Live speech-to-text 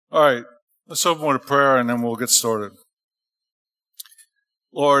All right, let's open with a prayer and then we'll get started.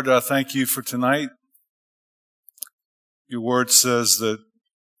 Lord, thank you for tonight. Your word says that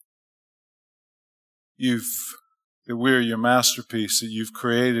we're your masterpiece, that you've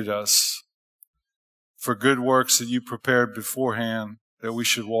created us for good works that you prepared beforehand, that we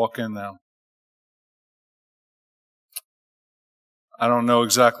should walk in them. I don't know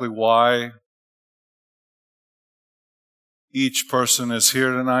exactly why each person is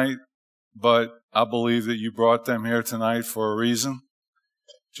here tonight, but I believe that you brought them here tonight for a reason,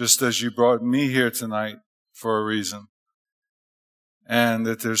 just as you brought me here tonight for a reason. And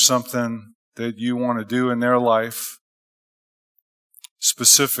that there's something that you want to do in their life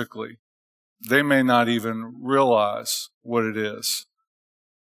specifically. They may not even realize what it is.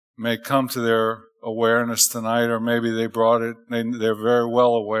 It may come to their awareness tonight, or maybe they brought it. They're very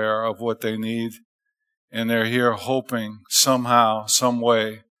well aware of what they need, and they're here hoping somehow, some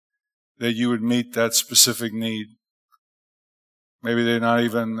way, that you would meet that specific need. Maybe they're not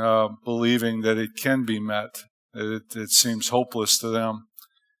even believing that it can be met. It seems hopeless to them.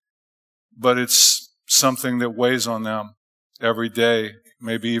 But it's something that weighs on them every day.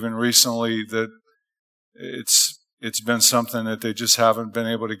 Maybe even recently that it's been something that they just haven't been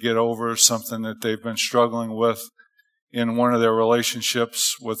able to get over, something that they've been struggling with in one of their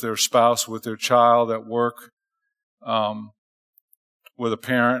relationships with their spouse, with their child, at work, with a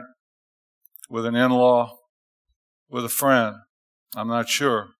parent, with an in-law, with a friend. I'm not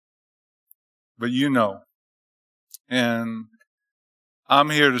sure. But you know. And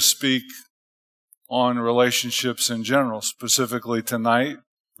I'm here to speak on relationships in general, specifically tonight,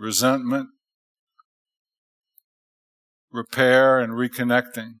 resentment, repair, and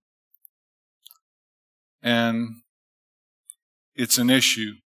reconnecting. And it's an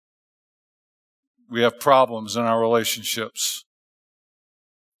issue. We have problems in our relationships.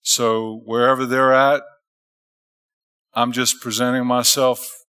 So wherever they're at, I'm just presenting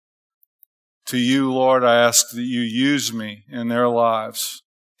myself to you, Lord. I ask that you use me in their lives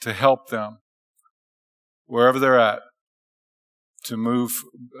to help them, wherever they're at, to move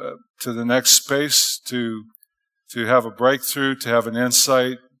to the next space, to have a breakthrough, to have an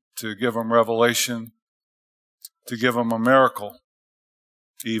insight, to give them revelation, to give them a miracle,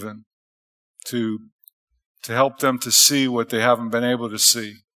 even, to help them to see what they haven't been able to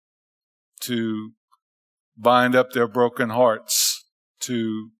see, to bind up their broken hearts,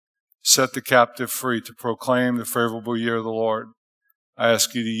 to set the captive free, to proclaim the favorable year of the Lord. I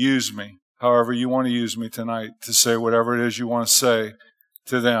ask you to use me, however you want to use me tonight, to say whatever it is you want to say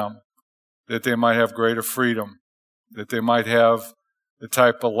to them, that they might have greater freedom, that they might have the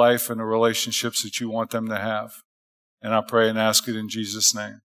type of life and the relationships that you want them to have. And I pray and ask it in Jesus'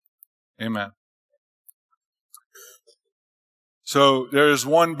 name. Amen. So there is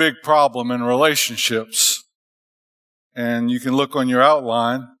one big problem in relationships, and you can look on your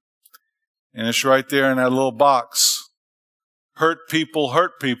outline, and it's right there in that little box. Hurt people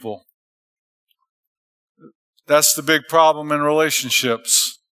hurt people. That's the big problem in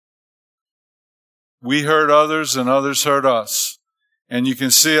relationships. We hurt others and others hurt us. And you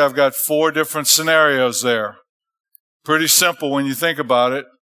can see I've got 4 different scenarios there. Pretty simple when you think about it.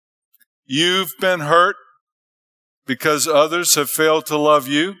 You've been hurt because others have failed to love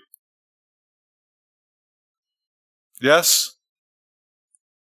you. Yes?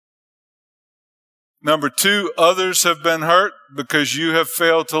 Number 2, others have been hurt because you have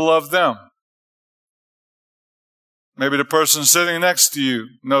failed to love them. Maybe the person sitting next to you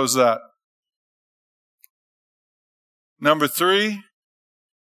knows that. Number 3,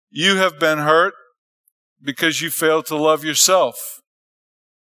 you have been hurt because you failed to love yourself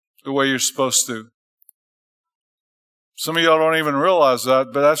the way you're supposed to. Some of y'all don't even realize that,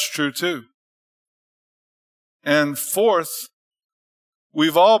 but that's true too. And 4th,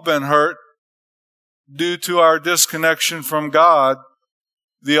 we've all been hurt due to our disconnection from God,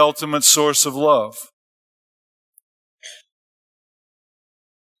 the ultimate source of love.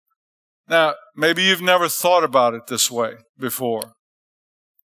 Now, maybe you've never thought about it this way before,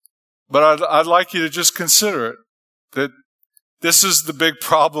 but I'd like you to just consider it, that this is the big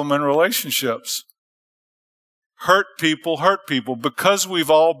problem in relationships. Hurt people because we've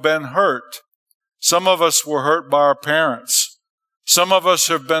all been hurt. Some of us were hurt by our parents. Some of us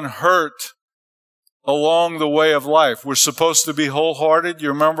have been hurt along the way of life. We're supposed to be wholehearted. You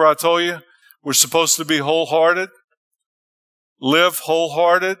remember I told you? We're supposed to be wholehearted. Live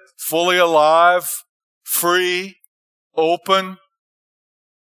wholehearted, fully alive, free, open,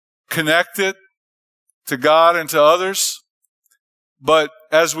 connected to God and to others. But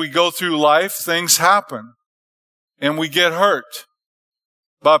as we go through life, things happen and we get hurt.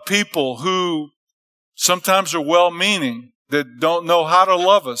 by people who sometimes are well-meaning, that don't know how to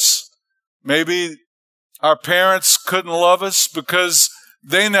love us. Maybe our parents couldn't love us because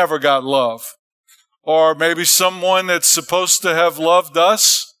they never got love. Or maybe someone that's supposed to have loved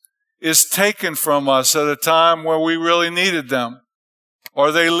us is taken from us at a time where we really needed them.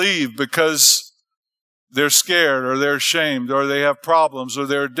 Or they leave because they're scared or they're ashamed or they have problems or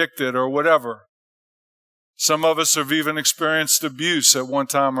they're addicted or whatever. Some of us have even experienced abuse at one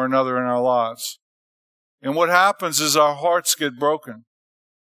time or another in our lives. And what happens is our hearts get broken.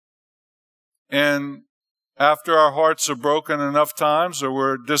 And after our hearts are broken enough times, or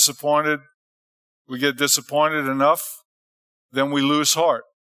we're disappointed, we get disappointed enough, then we lose heart.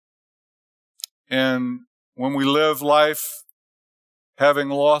 And when we live life having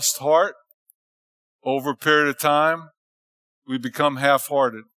lost heart, over a period of time, we become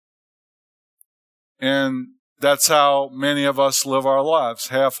half-hearted. And that's how many of us live our lives,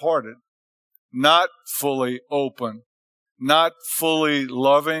 half-hearted. Not fully open, not fully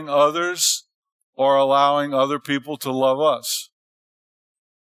loving others or allowing other people to love us.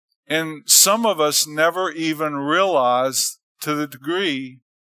 And some of us never even realize to the degree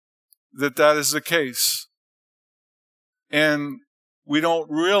that that is the case. And we don't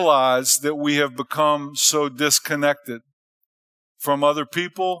realize that we have become so disconnected from other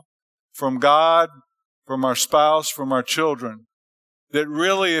people, from God, from our spouse, from our children, that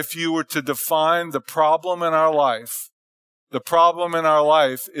really if you were to define the problem in our life, the problem in our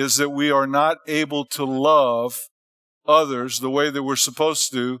life is that we are not able to love others the way that we're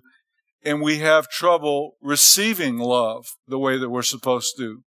supposed to, and we have trouble receiving love the way that we're supposed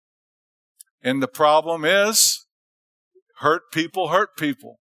to. And the problem is, hurt people hurt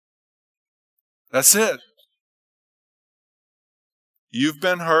people. That's it. You've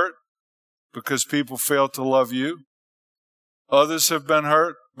been hurt because people fail to love you. Others have been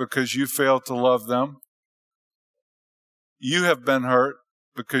hurt because you failed to love them. You have been hurt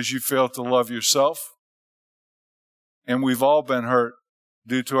because you failed to love yourself. And we've all been hurt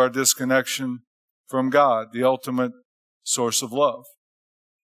due to our disconnection from God, the ultimate source of love.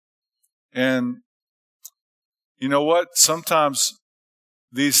 And you know what? Sometimes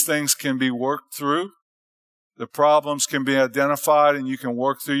these things can be worked through. The problems can be identified and you can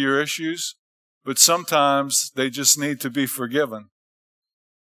work through your issues. But sometimes they just need to be forgiven.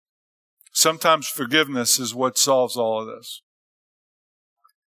 Sometimes forgiveness is what solves all of this.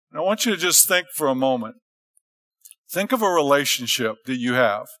 And I want you to just think for a moment. Think of a relationship that you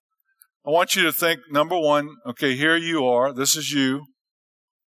have. I want you to think, number one, okay, here you are. This is you.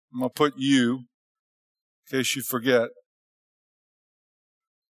 I'm going to put you in case you forget.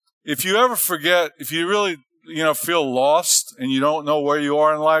 If you ever forget, if you really feel lost and you don't know where you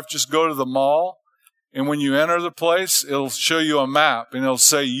are in life, just go to the mall. And when you enter the place, it'll show you a map and it'll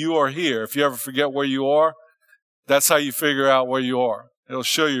say you are here. If you ever forget where you are, that's how you figure out where you are. It'll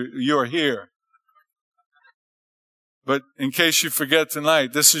show you are here. But in case you forget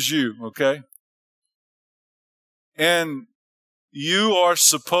tonight, this is you, okay? And you are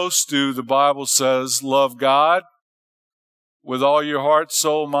supposed to, the Bible says, love God with all your heart,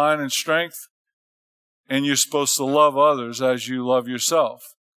 soul, mind, and strength. And you're supposed to love others as you love yourself.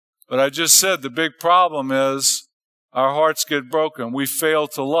 But I just said the big problem is our hearts get broken. We fail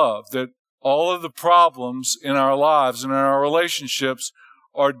to love. That all of the problems in our lives and in our relationships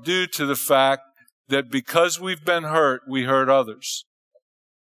are due to the fact that because we've been hurt, we hurt others.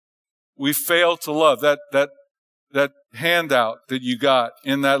 We fail to love. That handout that you got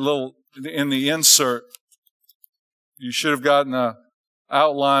in in the insert, you should have gotten an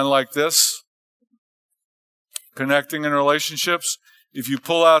outline like this. Connecting in relationships. If you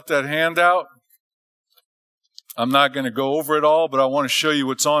pull out that handout, I'm not going to go over it all, but I want to show you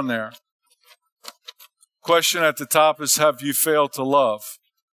what's on there. Question at the top is, have you failed to love?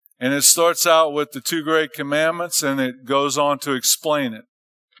 And it starts out with the 2 great commandments, and it goes on to explain it.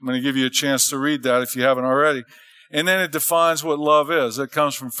 I'm going to give you a chance to read that if you haven't already. And then it defines what love is. It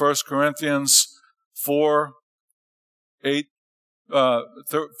comes from 1 Corinthians 4:8.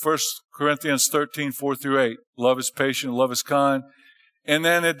 1 Corinthians 13, 4 through 8. Love is patient, love is kind. And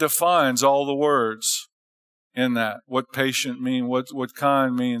then it defines all the words in that. What patient means, what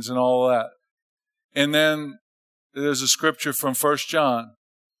kind means, and all of that. And then there's a scripture from 1 John.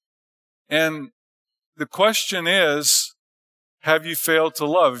 And the question is, have you failed to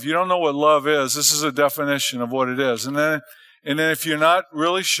love? If you don't know what love is, this is a definition of what it is. And then if you're not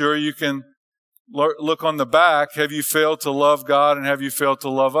really sure, you can look on the back. Have you failed to love God and have you failed to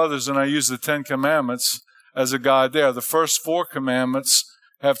love others? And I use the 10 commandments as a guide there. The first 4 commandments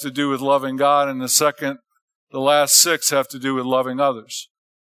have to do with loving God, and the last 6 have to do with loving others.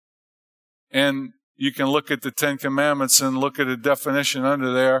 And you can look at the Ten Commandments and look at a definition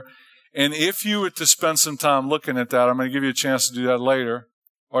under there. And if you were to spend some time looking at that, I'm going to give you a chance to do that later,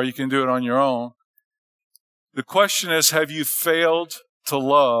 or you can do it on your own. The question is, have you failed to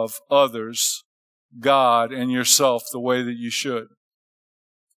love others, God, and yourself the way that you should?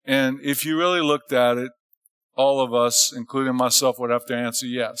 And if you really looked at it, all of us, including myself, would have to answer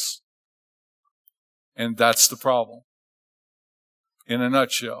yes. And that's the problem. In a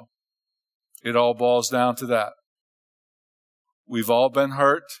nutshell, it all boils down to that. We've all been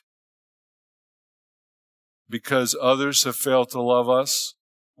hurt because others have failed to love us.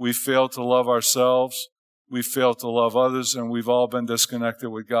 We've failed to love ourselves. We've failed to love others, and we've all been disconnected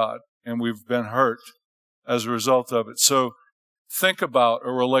with God. And we've been hurt as a result of it. So think about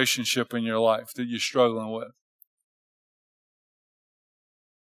a relationship in your life that you're struggling with.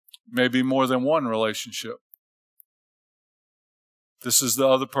 Maybe more than one relationship. This is the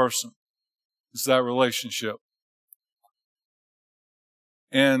other person. It's that relationship.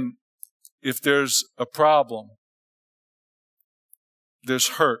 And if there's a problem, there's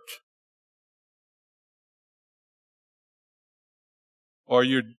hurt, or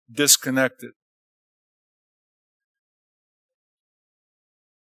you're disconnected,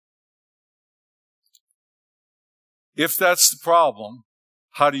 if that's the problem,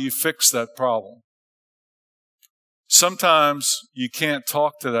 how do you fix that problem? Sometimes you can't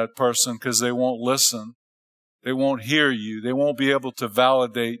talk to that person because they won't listen. They won't hear you. They won't be able to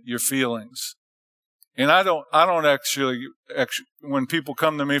validate your feelings. And I don't actually, when people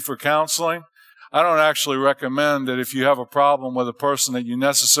come to me for counseling, I don't actually recommend that if you have a problem with a person that you're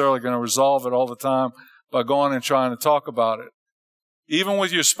necessarily going to resolve it all the time by going and trying to talk about it. Even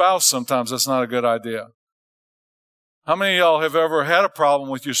with your spouse, sometimes that's not a good idea. How many of y'all have ever had a problem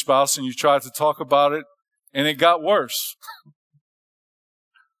with your spouse and you tried to talk about it and it got worse?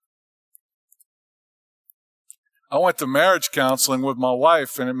 I went to marriage counseling with my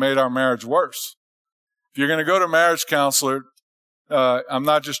wife and it made our marriage worse. If you're going to go to a marriage counselor, I'm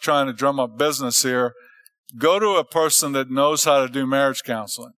not just trying to drum up business here. Go to a person that knows how to do marriage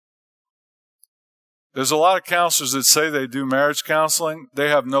counseling. There's a lot of counselors that say they do marriage counseling. They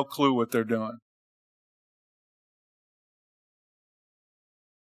have no clue what they're doing.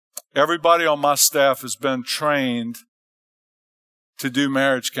 Everybody on my staff has been trained to do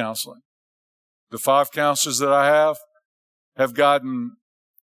marriage counseling. The 5 counselors that I have gotten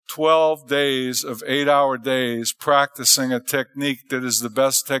 12 days of 8-hour days practicing a technique that is the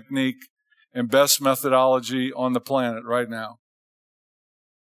best technique and best methodology on the planet right now.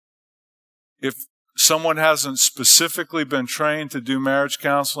 If someone hasn't specifically been trained to do marriage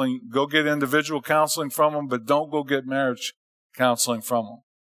counseling, go get individual counseling from them, but don't go get marriage counseling from them.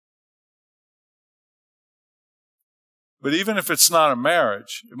 But even if it's not a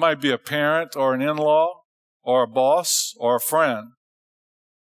marriage, it might be a parent or an in-law or a boss or a friend.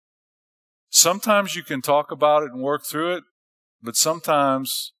 Sometimes you can talk about it and work through it, but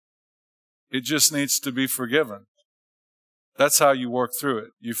sometimes it just needs to be forgiven. That's how you work through it.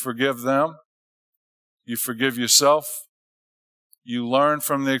 You forgive them. You forgive yourself. You learn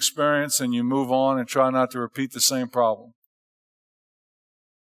from the experience and you move on and try not to repeat the same problem.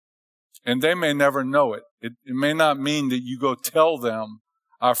 And they may never know it. It may not mean that you go tell them,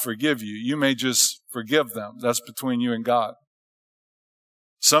 I forgive you. You may just forgive them. That's between you and God.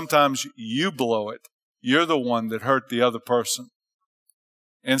 Sometimes you blow it. You're the one that hurt the other person.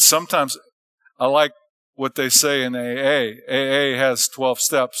 And sometimes I like what they say in AA. AA has 12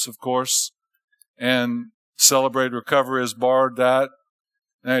 steps, of course, and Celebrate Recovery has borrowed that.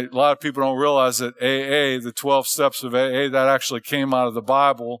 And a lot of people don't realize that AA, the 12 steps of AA, that actually came out of the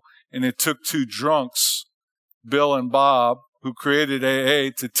Bible. And it took 2 drunks, Bill and Bob, who created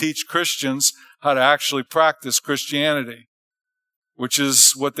AA, to teach Christians how to actually practice Christianity, which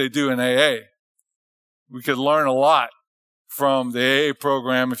is what they do in AA. We could learn a lot from the AA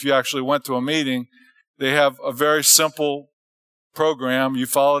program if you actually went to a meeting. They have a very simple program. You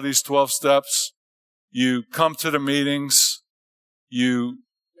follow these 12 steps. You come to the meetings.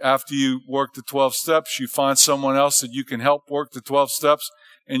 After you work the 12 steps, you find someone else that you can help work the 12 steps.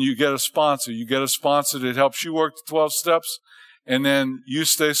 And you get a sponsor. You get a sponsor that helps you work the 12 steps, and then you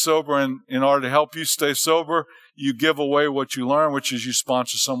stay sober. And in order to help you stay sober, you give away what you learn, which is you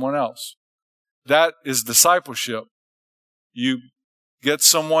sponsor someone else. That is discipleship. You get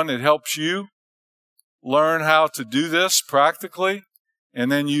someone that helps you learn how to do this practically, and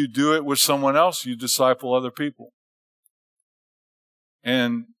then you do it with someone else. You disciple other people.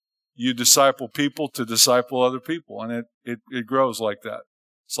 And you disciple people to disciple other people, and it grows like that.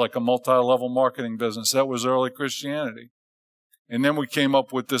 It's like a multi-level marketing business. That was early Christianity. And then we came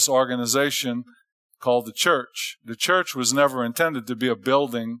up with this organization called the church. The church was never intended to be a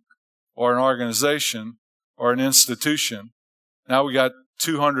building or an organization or an institution. Now we got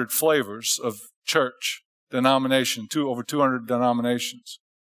 200 flavors of church denomination, over 200 denominations.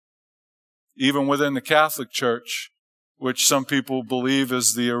 Even within the Catholic Church, which some people believe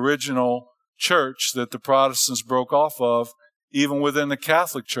is the original church that the Protestants broke off of, even within the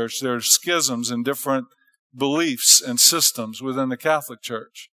Catholic Church, there are schisms and different beliefs and systems within the Catholic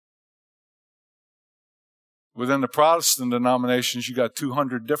Church. Within the Protestant denominations, you got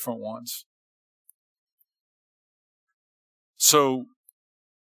 200 different ones. So,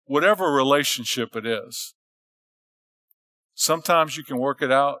 whatever relationship it is, sometimes you can work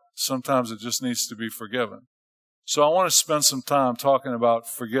it out, sometimes it just needs to be forgiven. So I want to spend some time talking about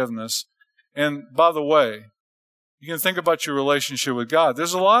forgiveness. And by the way, you can think about your relationship with God.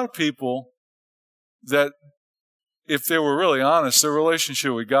 There's a lot of people that, if they were really honest, their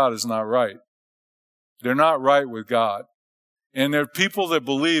relationship with God is not right. They're not right with God. And there are people that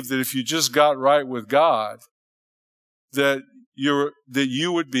believe that if you just got right with God, that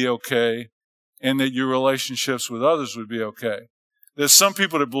you would be okay and that your relationships with others would be okay. There's some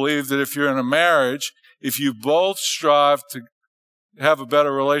people that believe that if you're in a marriage, if you both strive to have a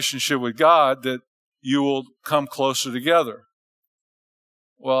better relationship with God, that you will come closer together.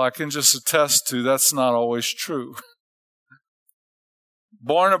 Well, I can just attest to that's not always true.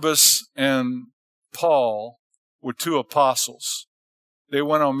 Barnabas and Paul were two apostles. They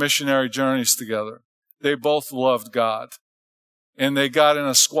went on missionary journeys together. They both loved God. And they got in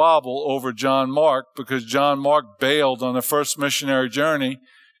a squabble over John Mark because John Mark bailed on the first missionary journey.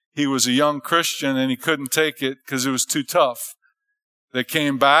 He was a young Christian and he couldn't take it because it was too tough. They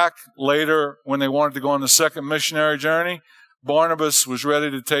came back later when they wanted to go on the second missionary journey. Barnabas was ready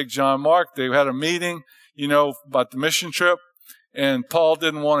to take John Mark. They had a meeting, about the mission trip, and Paul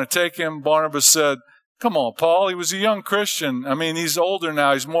didn't want to take him. Barnabas said, "Come on, Paul, he was a young Christian. He's older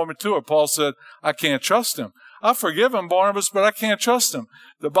now. He's more mature." Paul said, "I can't trust him. I forgive him, Barnabas, but I can't trust him."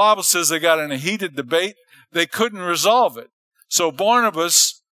 The Bible says they got in a heated debate. They couldn't resolve it. So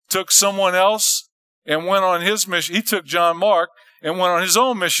Barnabas took someone else and went on his mission. He took John Mark and went on his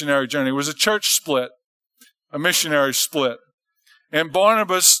own missionary journey. It was a church split, a missionary split. And Paul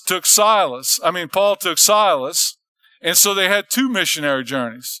took Silas. And so they had two missionary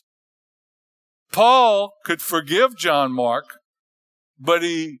journeys. Paul could forgive John Mark, but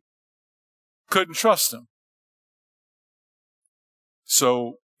he couldn't trust him.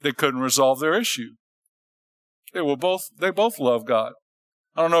 So they couldn't resolve their issue. They both loved God.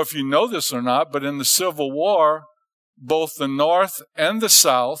 I don't know if you know this or not, but in the Civil War, both the North and the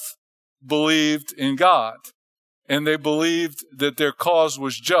South believed in God. And they believed that their cause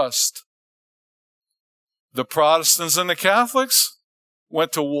was just. The Protestants and the Catholics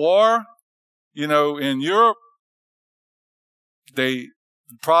went to war. In Europe, the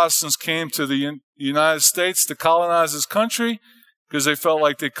Protestants came to the United States to colonize this country because they felt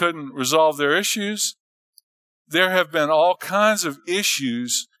like they couldn't resolve their issues. There have been all kinds of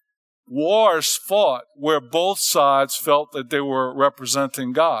issues, wars fought, where both sides felt that they were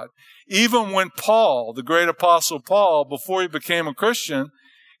representing God. Even when Paul, the great apostle Paul, before he became a Christian,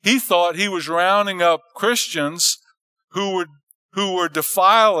 he thought he was rounding up Christians who were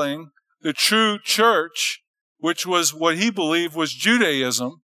defiling the true church, which was what he believed was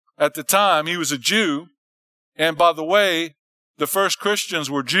Judaism. At the time, he was a Jew. And by the way, the first Christians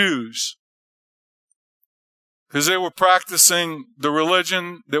were Jews because they were practicing the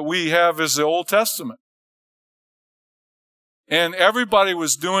religion that we have as the Old Testament. And everybody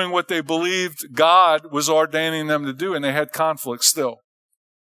was doing what they believed God was ordaining them to do, and they had conflict still.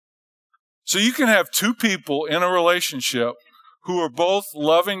 So you can have two people in a relationship who are both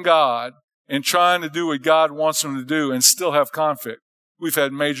loving God and trying to do what God wants them to do and still have conflict. We've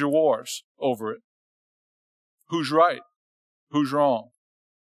had major wars over it. Who's right? Who's wrong?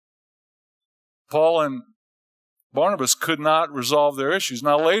 Paul and Barnabas could not resolve their issues.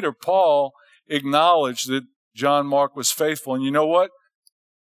 Now later, Paul acknowledged that John Mark was faithful. And you know what?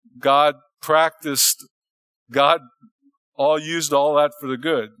 God used all that for the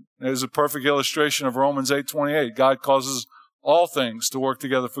good. There's a perfect illustration of Romans 8:28. God causes all things to work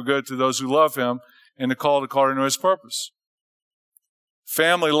together for good to those who love him and to call according to his purpose.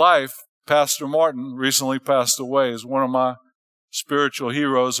 Family life, Pastor Martin recently passed away, is one of my spiritual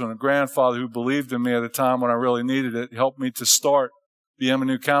heroes and a grandfather who believed in me at a time when I really needed it. He helped me to start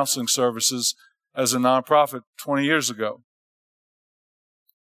Bienvenu counseling services as a nonprofit 20 years ago.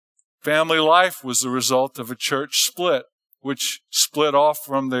 Family life was the result of a church split, which split off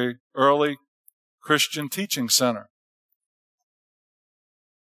from the early Christian teaching center.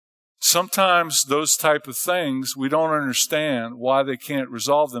 sometimes those type of things, we don't understand why they can't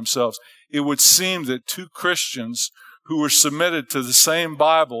resolve themselves. It would seem that two Christians who were submitted to the same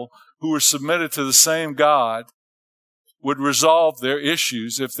Bible, who were submitted to the same God, would resolve their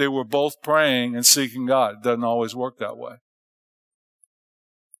issues if they were both praying and seeking God. It doesn't always work that way.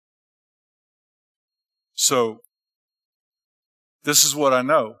 So, this is what I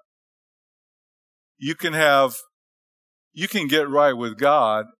know. You can get right with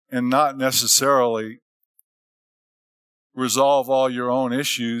God and not necessarily resolve all your own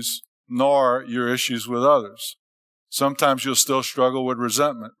issues, nor your issues with others. Sometimes you'll still struggle with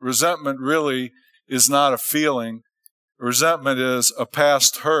resentment. Resentment really is not a feeling. Resentment is a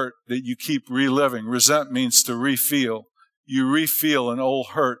past hurt that you keep reliving. Resent means to refeel. You refeel an old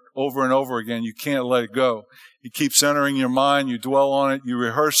hurt over and over again. You can't let it go. It keeps entering your mind. You dwell on it. You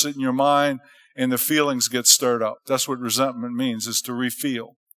rehearse it in your mind, and the feelings get stirred up. That's what resentment means, is to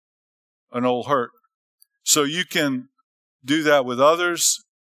refeel an old hurt. So you can do that with others.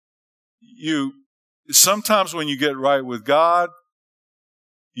 Sometimes when you get right with God,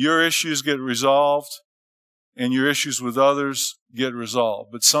 your issues get resolved, and your issues with others get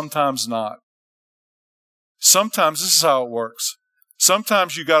resolved, but sometimes not. Sometimes this is how it works.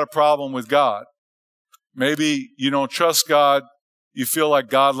 Sometimes you got a problem with God. Maybe you don't trust God. You feel like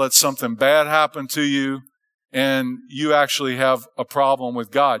God let something bad happen to you, and you actually have a problem with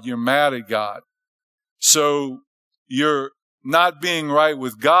God. You're mad at God. So you're not being right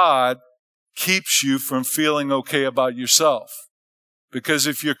with God keeps you from feeling okay about yourself. Because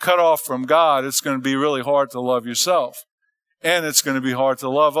if you're cut off from God, it's going to be really hard to love yourself. And it's going to be hard to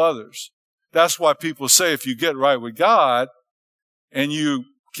love others. That's why people say if you get right with God and you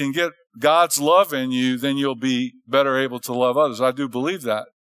can get God's love in you, then you'll be better able to love others. I do believe that.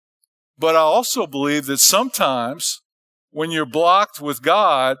 But I also believe that sometimes when you're blocked with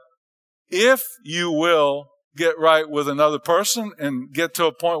God, if you will get right with another person and get to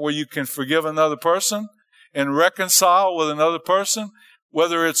a point where you can forgive another person and reconcile with another person,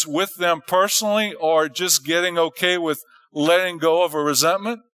 whether it's with them personally or just getting okay with letting go of a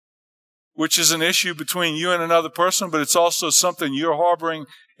resentment, which is an issue between you and another person, but it's also something you're harboring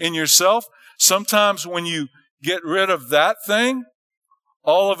in yourself. Sometimes when you get rid of that thing,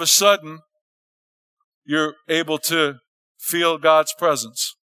 all of a sudden, you're able to feel God's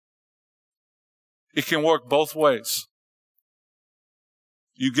presence. It can work both ways.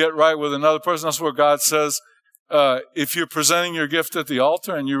 You get right with another person. That's where God says, if you're presenting your gift at the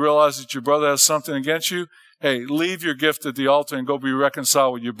altar and you realize that your brother has something against you, hey, leave your gift at the altar and go be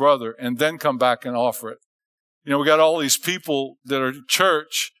reconciled with your brother and then come back and offer it. You know, we got all these people that are at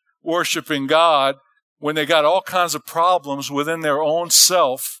church worshiping God when they got all kinds of problems within their own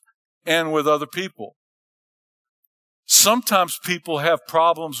self and with other people. Sometimes people have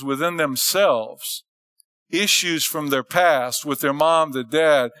problems within themselves, issues from their past with their mom, their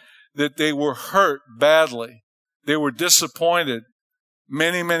dad, that they were hurt badly. They were disappointed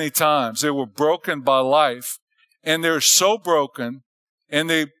many, many times. They were broken by life. And they're so broken and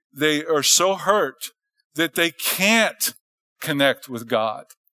they are so hurt that they can't connect with God.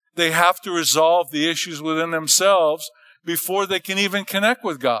 They have to resolve the issues within themselves before they can even connect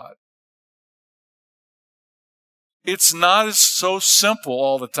with God. It's not so simple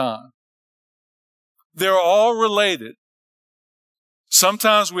all the time. They're all related.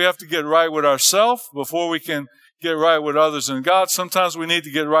 Sometimes we have to get right with ourselves before we can get right with others and God. Sometimes we need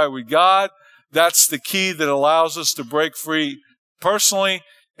to get right with God. That's the key that allows us to break free personally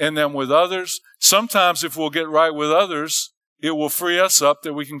and then with others. Sometimes if we'll get right with others, it will free us up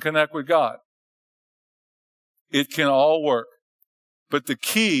that we can connect with God. It can all work. But the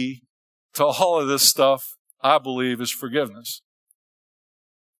key to all of this stuff, I believe, is forgiveness.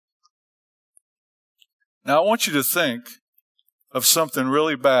 Now, I want you to think of something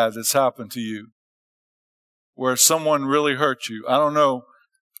really bad that's happened to you, where someone really hurt you. I don't know.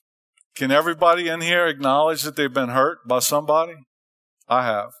 Can everybody in here acknowledge that they've been hurt by somebody? I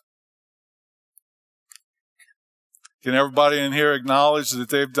have. Can everybody in here acknowledge that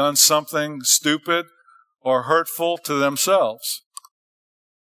they've done something stupid or hurtful to themselves?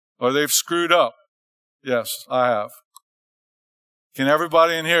 Or they've screwed up? Yes, I have. Can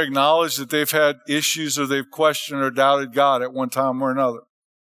everybody in here acknowledge that they've had issues or they've questioned or doubted God at one time or another?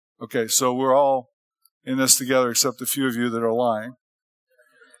 Okay, so we're all in this together except a few of you that are lying.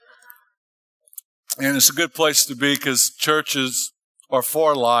 And it's a good place to be because churches are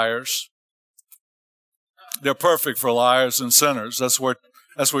for liars. They're perfect for liars and sinners. That's what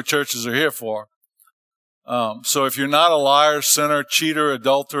churches are here for. So if you're not a liar, sinner, cheater,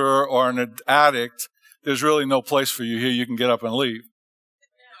 adulterer, or an addict, there's really no place for you here. You can get up and leave.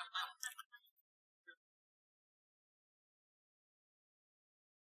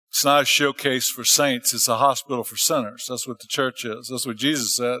 It's not a showcase for saints. It's a hospital for sinners. That's what the church is. That's what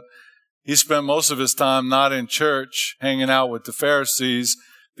Jesus said. He spent most of his time not in church, hanging out with the Pharisees,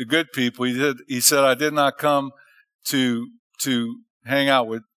 the good people. He said, I did not come to hang out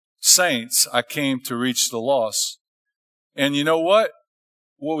with saints. I came to reach the lost. And you know what?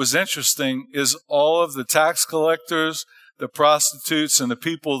 What was interesting is all of the tax collectors, the prostitutes, and the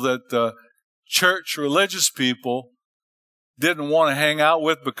people that the church religious people didn't want to hang out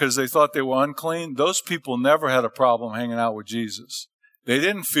with because they thought they were unclean. Those people never had a problem hanging out with Jesus. They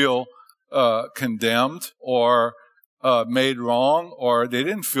didn't feel condemned or made wrong, or they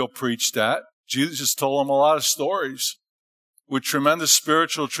didn't feel preached at. Jesus told them a lot of stories with tremendous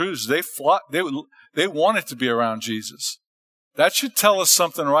spiritual truths. They wanted to be around Jesus. That should tell us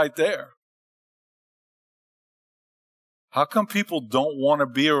something right there. How come people don't want to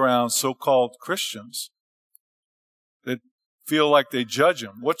be around so-called Christians that feel like they judge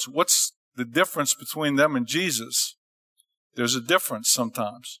them? What's the difference between them and Jesus? There's a difference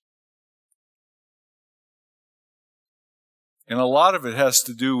sometimes. And a lot of it has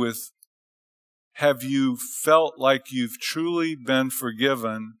to do with, have you felt like you've truly been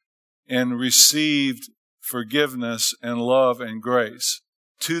forgiven and received forgiveness and love and grace?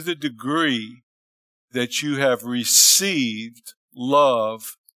 To the degree that you have received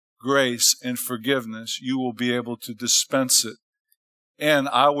love, grace, and forgiveness, you will be able to dispense it. And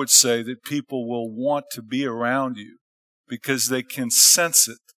I would say that people will want to be around you because they can sense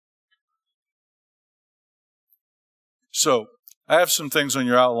it. So, I have some things on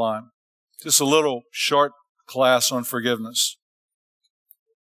your outline. Just a little short class on forgiveness.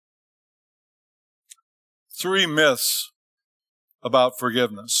 3 myths about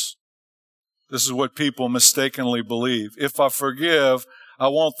forgiveness. This is what people mistakenly believe. If I forgive, I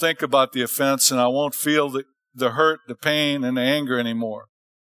won't think about the offense and I won't feel the hurt, the pain, and the anger anymore.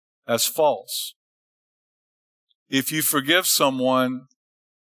 That's false. If you forgive someone,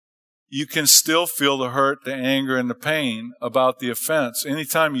 you can still feel the hurt, the anger, and the pain about the offense.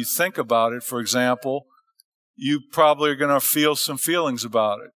 Anytime you think about it, for example, you probably are going to feel some feelings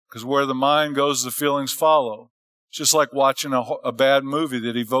about it, because where the mind goes, the feelings follow. It's just like watching a bad movie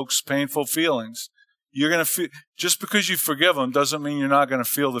that evokes painful feelings. You're going to feel, just because you forgive them doesn't mean you're not going to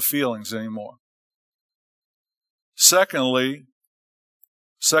feel the feelings anymore. Secondly,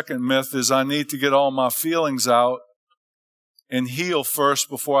 second myth is I need to get all my feelings out and heal first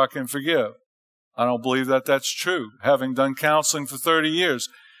before I can forgive. I don't believe that that's true. Having done counseling for 30 years,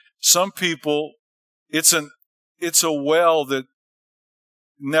 some people, it's a well that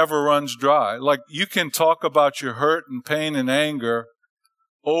never runs dry. Like, you can talk about your hurt and pain and anger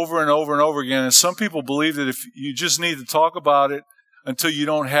over and over and over again. And some people believe that if you just need to talk about it until you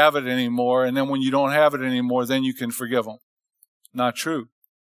don't have it anymore, and then when you don't have it anymore, then you can forgive them. Not true.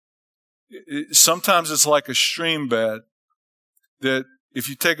 Sometimes it's like a stream bed, that if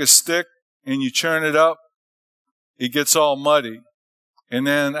you take a stick and you churn it up, it gets all muddy. And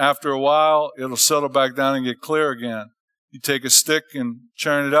then after a while, it'll settle back down and get clear again. You take a stick and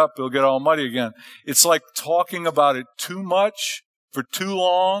churn it up, it'll get all muddy again. It's like talking about it too much for too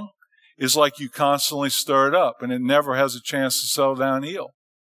long is like you constantly stir it up, and it never has a chance to settle down and heal.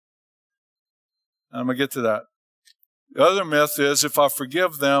 I'm going to get to that. The other myth is if I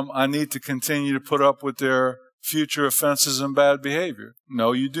forgive them, I need to continue to put up with their future offenses and bad behavior.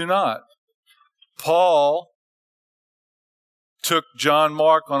 No, you do not. Paul took John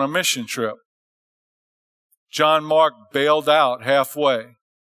Mark on a mission trip. John Mark bailed out halfway.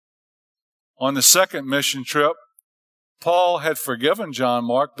 On the second mission trip, Paul had forgiven John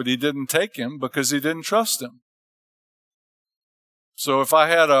Mark, but he didn't take him because he didn't trust him. So if I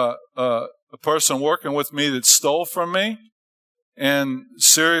had a person working with me that stole from me and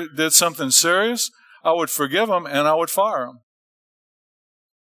did something serious, I would forgive him and I would fire him.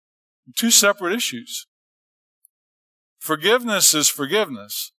 2 separate issues. Forgiveness is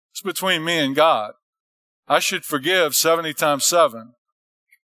forgiveness. It's between me and God. I should forgive 70 times 7.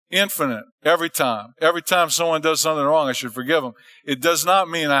 Infinite. Every time. Every time someone does something wrong, I should forgive them. It does not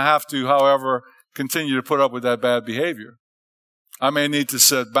mean I have to, however, continue to put up with that bad behavior. I may need to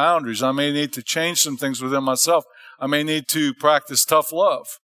set boundaries. I may need to change some things within myself. I may need to practice tough love.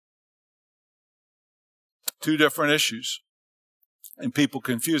 2 different issues. And people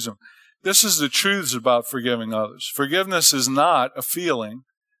confuse them. This is the truths about forgiving others. Forgiveness is not a feeling,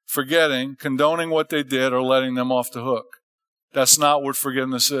 forgetting, condoning what they did, or letting them off the hook. That's not what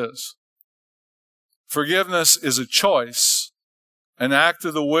forgiveness is. Forgiveness is a choice, an act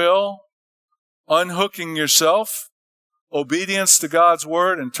of the will, unhooking yourself, obedience to God's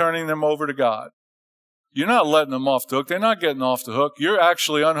word, and turning them over to God. You're not letting them off the hook. They're not getting off the hook. You're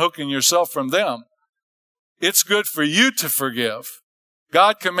actually unhooking yourself from them. It's good for you to forgive.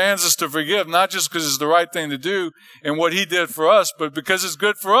 God commands us to forgive, not just because it's the right thing to do and what He did for us, but because it's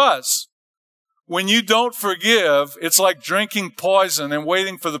good for us. When you don't forgive, it's like drinking poison and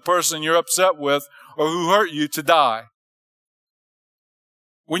waiting for the person you're upset with or who hurt you to die.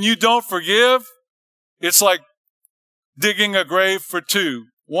 When you don't forgive, it's like digging a grave for two.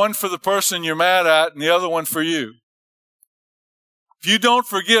 One for the person you're mad at and the other one for you. If you don't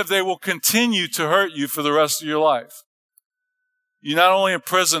forgive, they will continue to hurt you for the rest of your life. You not only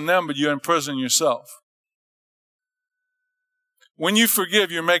imprison them, but you imprison yourself. When you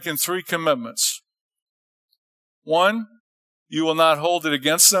forgive, you're making 3 commitments. 1, you will not hold it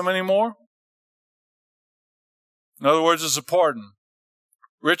against them anymore. In other words, it's a pardon.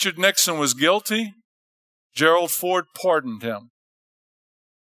 Richard Nixon was guilty. Gerald Ford pardoned him.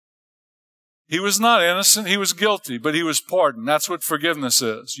 He was not innocent. He was guilty, but he was pardoned. That's what forgiveness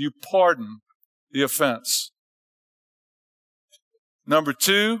is. You pardon the offense. Number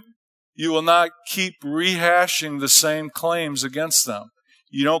 2, you will not keep rehashing the same claims against them.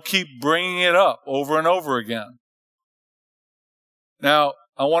 You don't keep bringing it up over and over again. Now,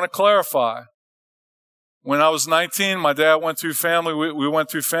 I want to clarify. When I was 19, my dad went through we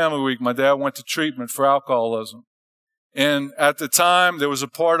went through family week. My dad went to treatment for alcoholism. And at the time, there was a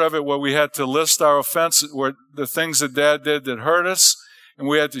part of it where we had to list our offenses, where the things that Dad did that hurt us, and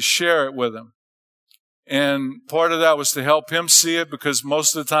we had to share it with him. And part of that was to help him see it, because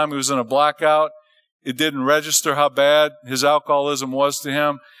most of the time he was in a blackout. It didn't register how bad his alcoholism was to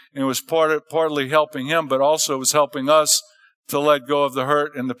him. And it was partly helping him, but also it was helping us to let go of the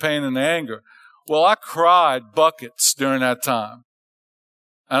hurt and the pain and the anger. Well, I cried buckets during that time.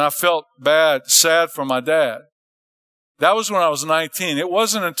 And I felt sad for my dad. That was when I was 19. It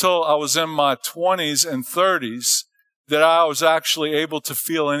wasn't until I was in my 20s and 30s that I was actually able to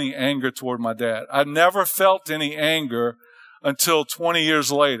feel any anger toward my dad. I never felt any anger until 20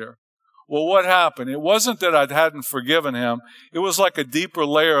 years later. Well, what happened? It wasn't that I hadn't forgiven him. It was like a deeper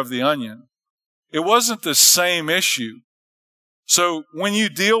layer of the onion. It wasn't the same issue. So when you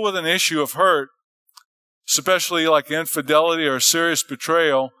deal with an issue of hurt, especially like infidelity or serious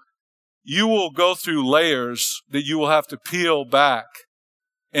betrayal, you will go through layers that you will have to peel back.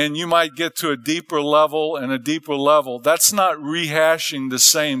 And you might get to a deeper level and a deeper level. That's not rehashing the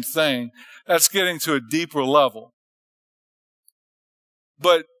same thing. That's getting to a deeper level.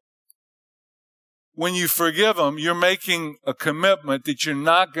 But when you forgive them, you're making a commitment that you're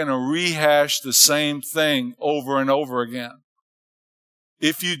not going to rehash the same thing over and over again.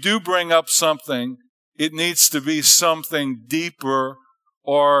 If you do bring up something, it needs to be something deeper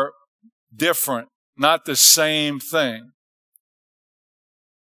or different, not the same thing.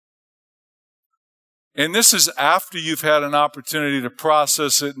 And this is after you've had an opportunity to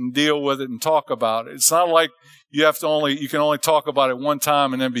process it and deal with it and talk about it. It's not like you can only talk about it one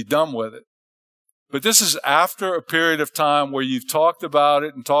time and then be done with it. But this is after a period of time where you've talked about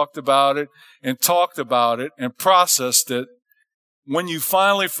it and talked about it and talked about it and processed it. When you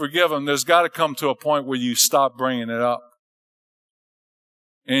finally forgive them, there's got to come to a point where you stop bringing it up.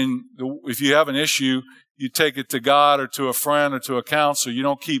 And if you have an issue, you take it to God or to a friend or to a counselor. You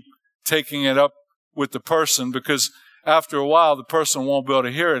don't keep taking it up with the person, because after a while, the person won't be able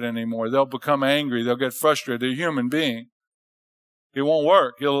to hear it anymore. They'll become angry. They'll get frustrated. They're a human being. It won't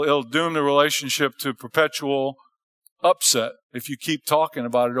work. It'll doom the relationship to perpetual upset if you keep talking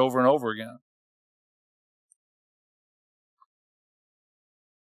about it over and over again.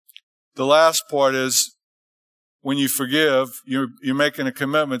 The last part is, when you forgive, you're making a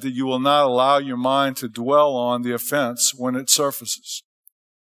commitment that you will not allow your mind to dwell on the offense when it surfaces.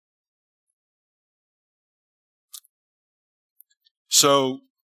 So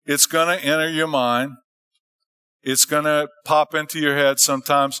it's going to enter your mind. It's going to pop into your head.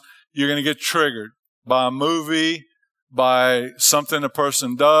 Sometimes you're going to get triggered by a movie, by something a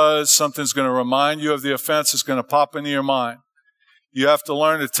person does. Something's going to remind you of the offense. It's going to pop into your mind. You have to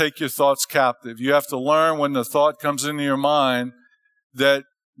learn to take your thoughts captive. You have to learn, when the thought comes into your mind, that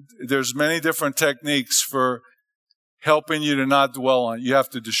there's many different techniques for helping you to not dwell on it. You have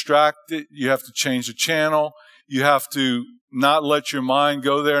to distract it. You have to change the channel. You have to not let your mind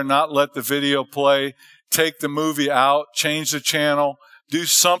go there, not let the video play, take the movie out, change the channel, do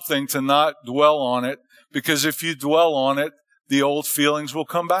something to not dwell on it, because if you dwell on it, the old feelings will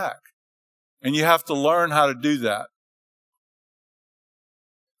come back. And you have to learn how to do that.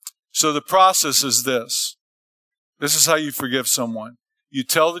 So the process is this. This is how you forgive someone. You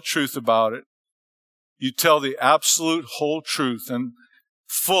tell the truth about it. You tell the absolute whole truth, and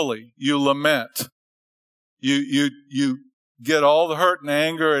fully you lament. You get all the hurt and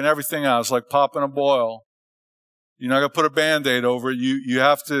anger and everything else, like popping a boil. You're not going to put a Band-Aid over it. You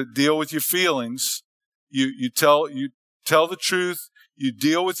have to deal with your feelings. You tell the truth. You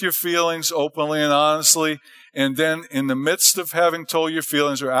deal with your feelings openly and honestly. And then in the midst of having told your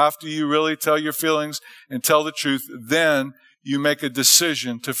feelings, or after you really tell your feelings and tell the truth, then you make a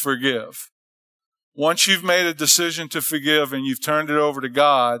decision to forgive. Once you've made a decision to forgive and you've turned it over to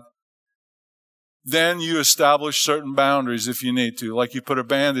God, then you establish certain boundaries if you need to, like you put a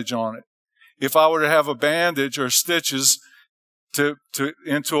bandage on it. If I were to have a bandage or stitches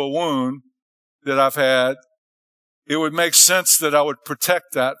into a wound that I've had, it would make sense that I would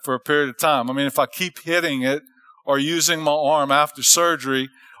protect that for a period of time. I mean, if I keep hitting it or using my arm after surgery,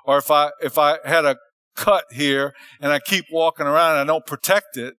 or if I had a cut here and I keep walking around and I don't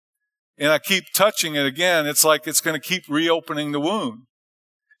protect it and I keep touching it again, it's like it's going to keep reopening the wound.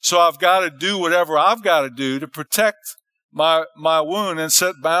 So I've got to do whatever I've got to do to protect my wound and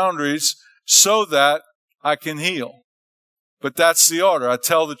set boundaries so that I can heal. But that's the order. I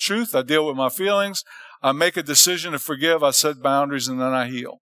tell the truth. I deal with my feelings. I make a decision to forgive. I set boundaries, and then I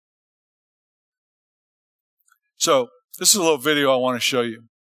heal. So this is a little video I want to show you,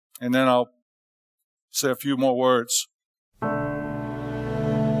 and then I'll say a few more words.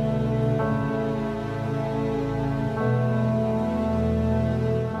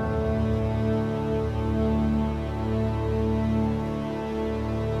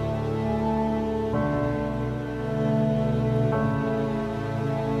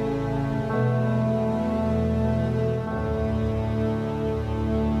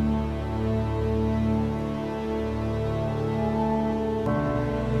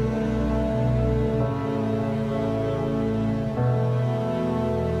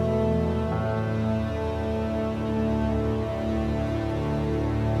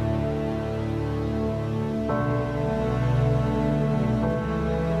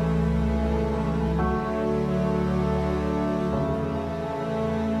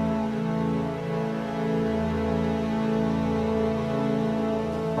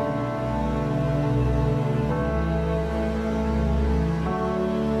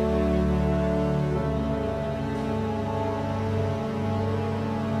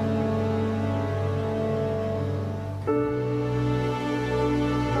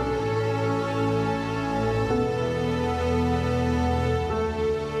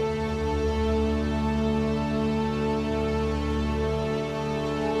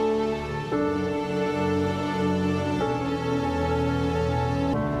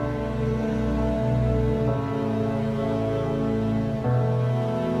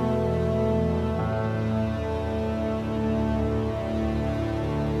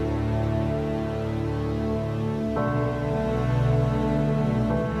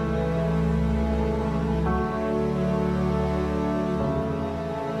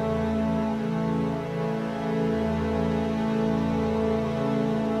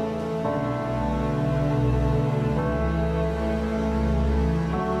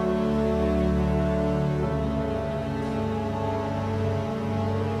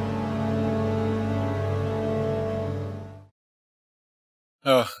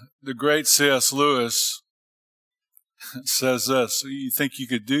 The great C.S. Lewis says this. You think you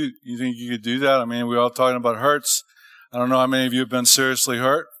could do that? I mean, we're all talking about hurts. I don't know how many of you have been seriously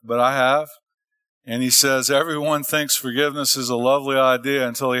hurt, but I have. And he says, everyone thinks forgiveness is a lovely idea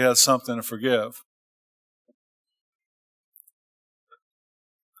until he has something to forgive.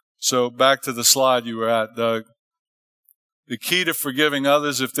 So back to the slide you were at, Doug. The key to forgiving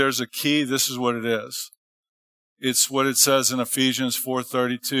others, if there's a key, this is what it is. It's what it says in Ephesians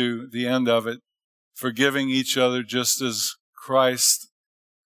 4:32, the end of it. Forgiving each other just as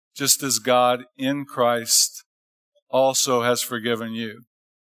God in Christ also has forgiven you.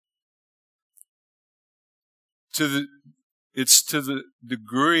 It's to the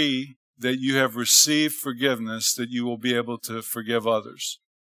degree that you have received forgiveness that you will be able to forgive others.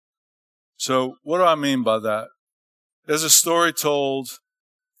 So what do I mean by that? There's a story told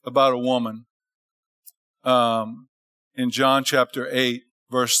about a woman in John chapter 8,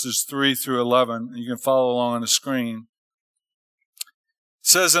 verses 3 through 11. You can follow along on the screen. It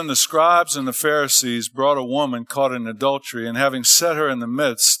says, and the scribes and the Pharisees brought a woman caught in adultery, and having set her in the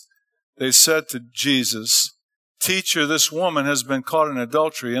midst, they said to Jesus, Teacher, this woman has been caught in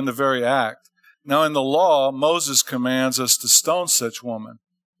adultery in the very act. Now in the law, Moses commands us to stone such woman.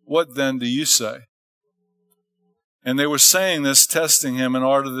 What then do you say? And they were saying this, testing him in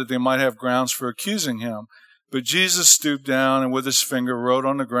order that they might have grounds for accusing him. But Jesus stooped down and with his finger wrote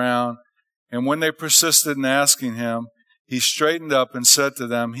on the ground. And when they persisted in asking him, he straightened up and said to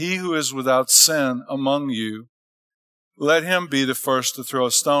them, "He who is without sin among you, let him be the first to throw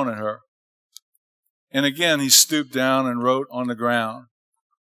a stone at her." And again he stooped down and wrote on the ground.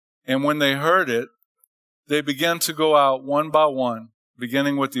 And when they heard it, they began to go out one by one,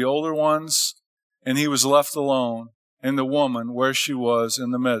 beginning with the older ones, and he was left alone, and the woman where she was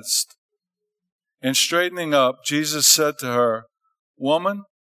in the midst. And straightening up, Jesus said to her, "Woman,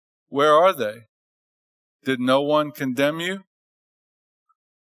 where are they? Did no one condemn you?"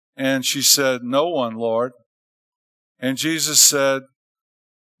 And she said, "No one, Lord." And Jesus said,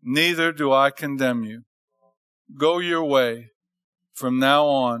 "Neither do I condemn you. Go your way. From now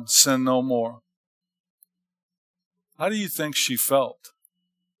on, sin no more." How do you think she felt?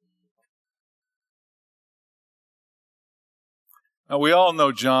 Now, we all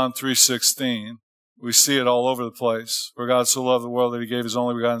know John 3:16. We see it all over the place. "For God so loved the world that he gave his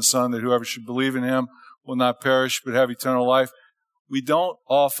only begotten Son, that whoever should believe in him will not perish but have eternal life." We don't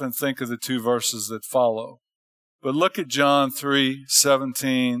often think of the two verses that follow. But look at John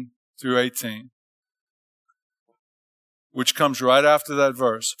 3:17 through 18, which comes right after that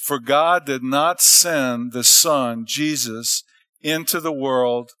verse. "For God did not send the Son, Jesus, into the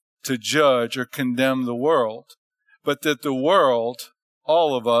world to judge or condemn the world, but that the world,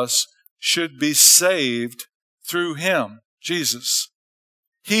 all of us, should be saved through him," Jesus.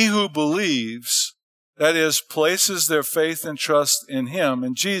 "He who believes," that is, places their faith and trust in him,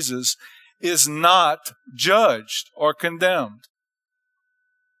 in Jesus, "is not judged or condemned.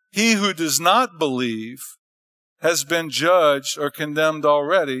 He who does not believe has been judged or condemned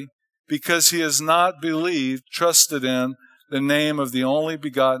already, because he has not believed, trusted in the name of the only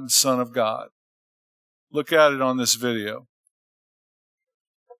begotten Son of God." Look at it on this video.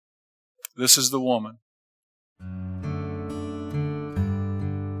 This is the woman.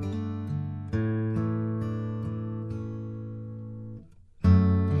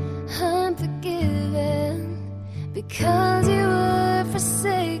 I'm forgiven because you were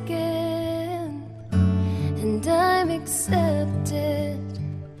forsaken, and I'm accepted.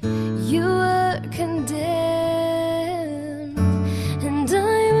 You were condemned, and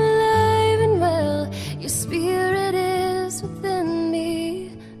I'm alive and well. Your spirit is within me,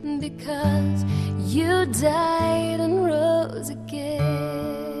 because you died and rose again.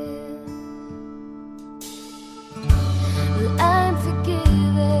 Well, I'm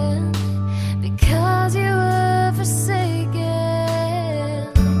forgiven because you were forsaken,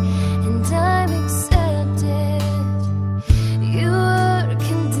 and I'm accepted.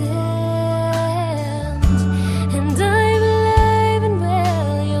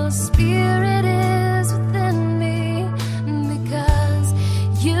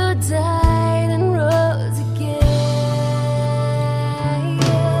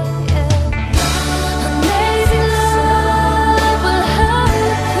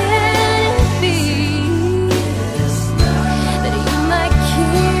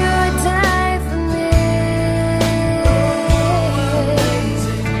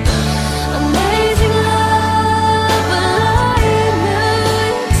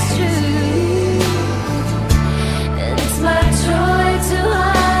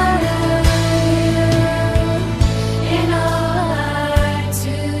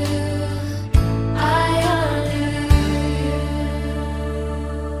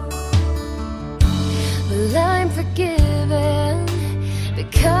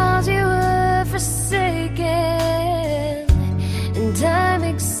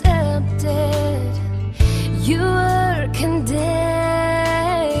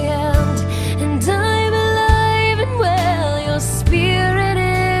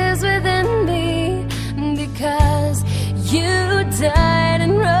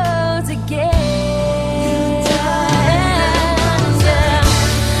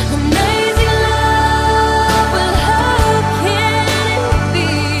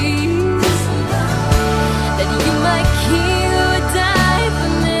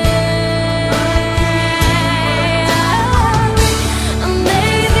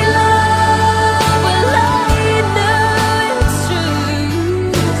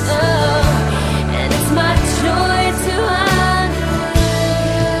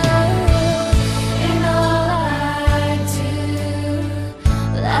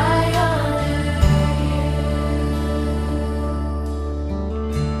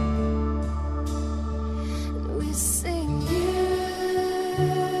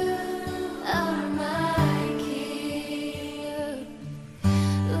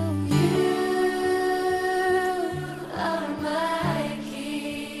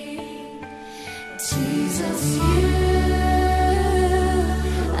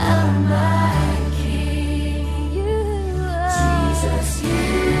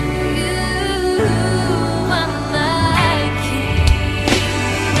 are my King.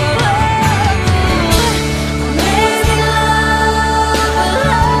 Amazing love, what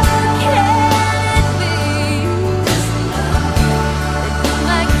love can be?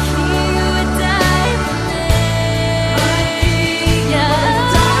 My King would die for me.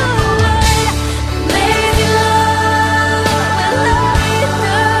 Amazing love, when love we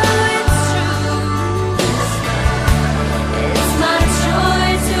know it's true. It's my joy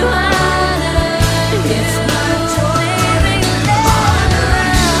to honor you. It's my joy.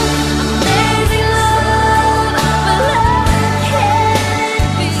 Amazing love, what love can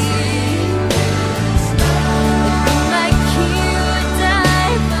be? My King would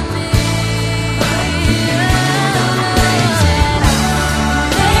die for me.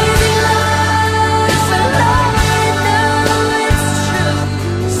 Amazing love, when love we know it's true.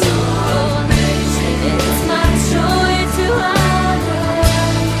 So amazing, it's my joy to honor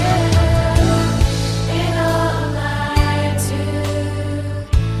you in all I do.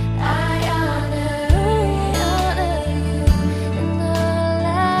 I honor you in all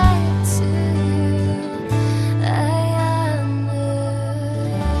I do. I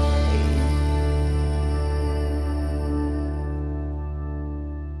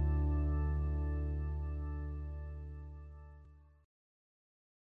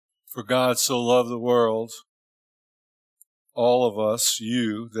For God so loved the world, all of us,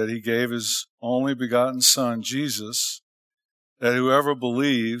 you, that he gave his only begotten Son, Jesus, that whoever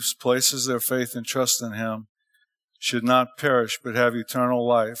believes, places their faith and trust in him, should not perish but have eternal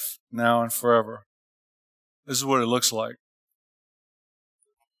life, now and forever. This is what it looks like.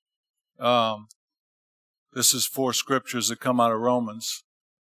 This is 4 scriptures that come out of Romans.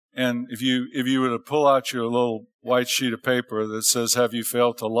 And if you were to pull out your little white sheet of paper that says, have you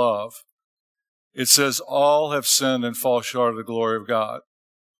failed to love? It says, all have sinned and fall short of the glory of God.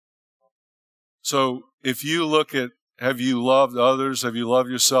 So if you look at, have you loved others? Have you loved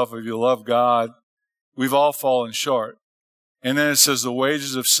yourself? Have you loved God? We've all fallen short. And then it says the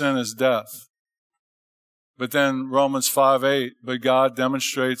wages of sin is death. But then Romans 5:8, but God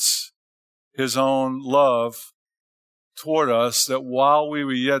demonstrates his own love toward us, that while we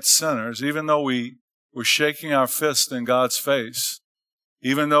were yet sinners, even though we were shaking our fist in God's face,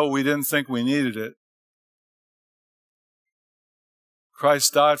 even though we didn't think we needed it,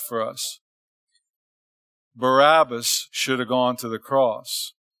 Christ died for us. Barabbas should have gone to the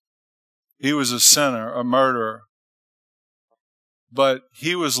cross. He was a sinner, a murderer. But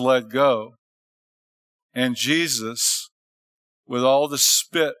he was let go. And Jesus, with all the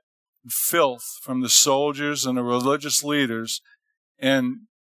spit and filth from the soldiers and the religious leaders, and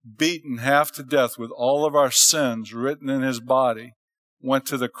beaten half to death with all of our sins written in his body, went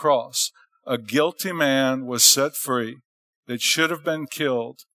to the cross. A guilty man was set free that should have been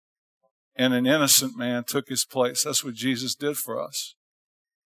killed, and an innocent man took his place. That's what Jesus did for us.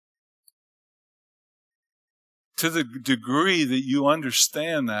 To the degree that you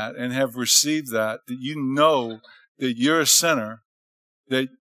understand that and have received that, that you know that you're a sinner, that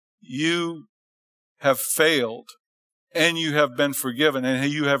you have failed, and you have been forgiven,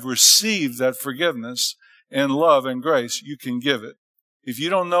 and you have received that forgiveness and love and grace, you can give it. If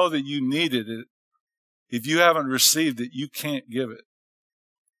you don't know that you needed it, if you haven't received it, you can't give it.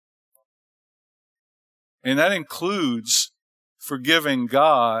 And that includes forgiving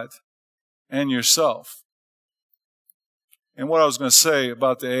God and yourself. And what I was going to say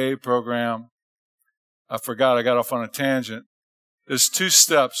about the AA program, I forgot, I got off on a tangent. There's 2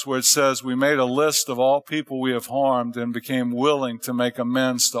 steps where it says we made a list of all people we have harmed and became willing to make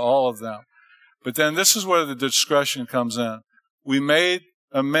amends to all of them. But then this is where the discretion comes in. We made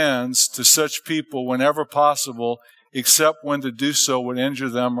amends to such people whenever possible, except when to do so would injure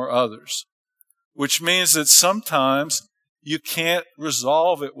them or others. Which means that sometimes you can't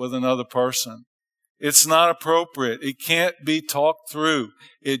resolve it with another person. It's not appropriate. It can't be talked through.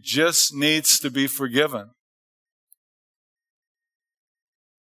 It just needs to be forgiven.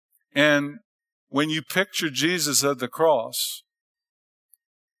 And when you picture Jesus at the cross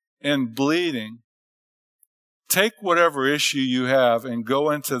and bleeding, take whatever issue you have and go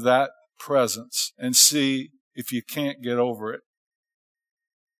into that presence and see if you can't get over it.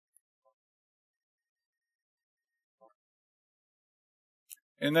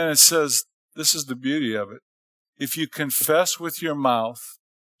 And then it says, this is the beauty of it. If you confess with your mouth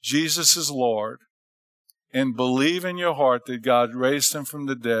Jesus is Lord and believe in your heart that God raised him from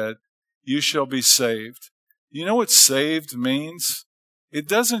the dead, you shall be saved. You know what saved means? It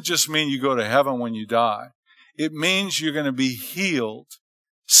doesn't just mean you go to heaven when you die. It means you're going to be healed,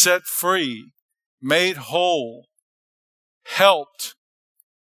 set free, made whole, helped,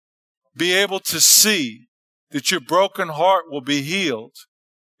 be able to see that your broken heart will be healed,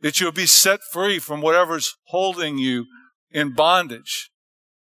 that you'll be set free from whatever's holding you in bondage.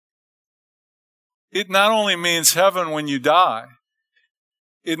 It not only means heaven when you die,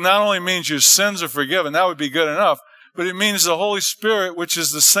 it not only means your sins are forgiven, that would be good enough, but it means the Holy Spirit, which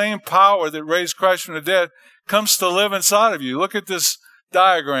is the same power that raised Christ from the dead, comes to live inside of you. Look at this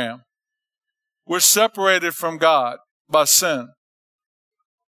diagram. We're separated from God by sin.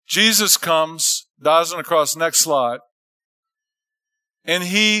 Jesus comes, dies on the cross, next slide, and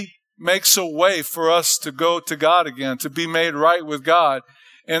he makes a way for us to go to God again, to be made right with God.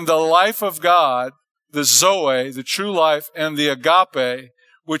 And the life of God, the Zoe, the true life, and the agape,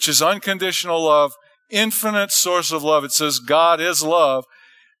 which is unconditional love, infinite source of love. It says God is love.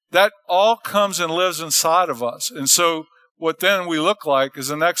 That all comes and lives inside of us. And so what then we look like is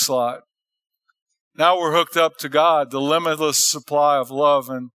the next slide. Now we're hooked up to God, the limitless supply of love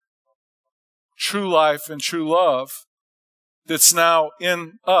and true life and true love that's now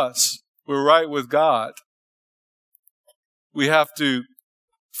in us. We're right with God. We have to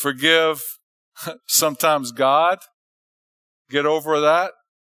forgive sometimes God. Get over that.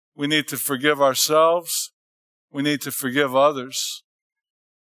 We need to forgive ourselves. We need to forgive others.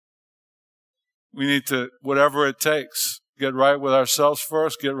 We need to, whatever it takes, get right with ourselves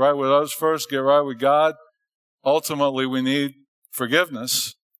first, get right with others first, get right with God. Ultimately, we need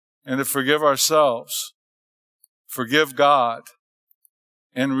forgiveness and to forgive ourselves, forgive God,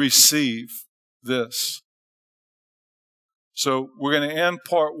 and receive this. So we're going to end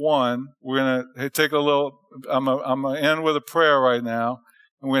part one. We're going to take a little, I'm going to end with a prayer right now.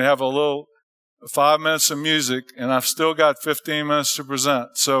 And we're going to have a little 5 minutes of music, and I've still got 15 minutes to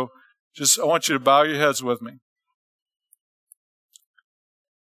present. So I want you to bow your heads with me.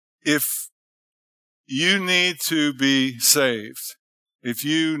 If you need to be saved, if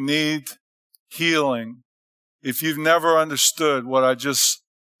you need healing, if you've never understood what I just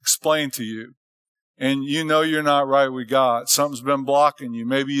explained to you, and you know you're not right with God, something's been blocking you,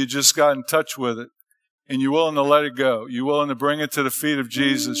 maybe you just got in touch with it, and you're willing to let it go, you're willing to bring it to the feet of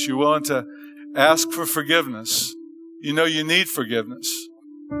Jesus, you're willing to ask for forgiveness, you know you need forgiveness.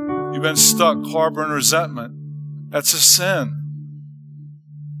 You've been stuck harboring resentment. That's a sin.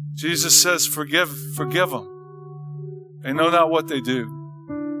 Jesus says, forgive them. They know not what they do.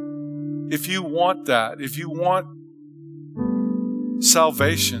 If you want that, if you want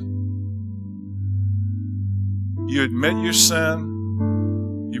salvation, you admit your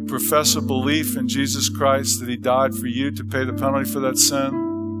sin, you profess a belief in Jesus Christ that He died for you to pay the penalty for that sin,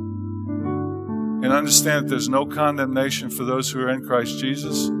 and understand that there's no condemnation for those who are in Christ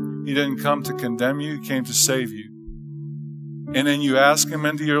Jesus. He didn't come to condemn you, He came to save you. And then you ask Him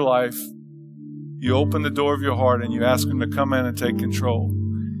into your life, you open the door of your heart and you ask Him to come in and take control.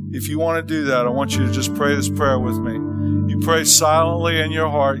 If you want to do that, I want you to just pray this prayer with me. You pray silently in your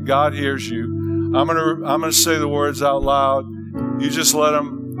heart. God hears you. I'm going to say the words out loud. You just let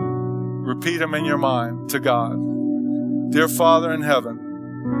them, repeat them in your mind to God. Dear Father in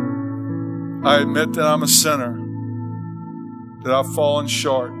heaven, I admit that I'm a sinner, that I've fallen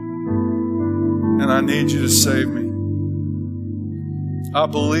short, and I need you to save me. I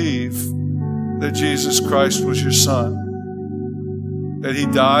believe that Jesus Christ was your Son, that He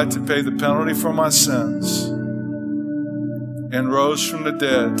died to pay the penalty for my sins and rose from the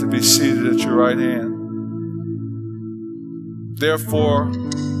dead to be seated at your right hand. Therefore,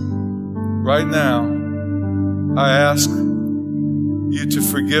 right now, I ask you to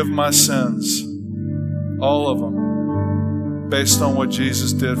forgive my sins, all of them, based on what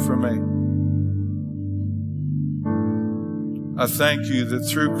Jesus did for me. I thank you that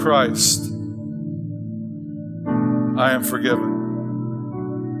through Christ, I am forgiven.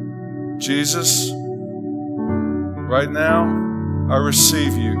 Jesus, right now, I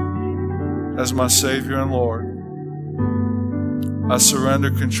receive you as my Savior and Lord. I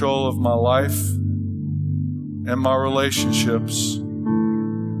surrender control of my life and my relationships.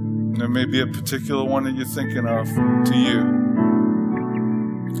 And there may be a particular one that you're thinking of to you.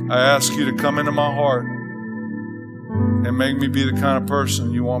 I ask you to come into my heart and make me be the kind of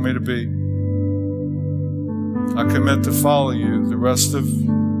person you want me to be. I commit to follow you the rest of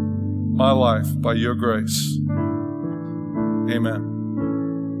my life by your grace. Amen.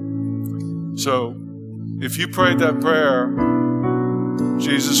 So, if you prayed that prayer,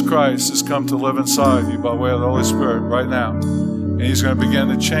 Jesus Christ has come to live inside you by way of the Holy Spirit right now. And He's going to begin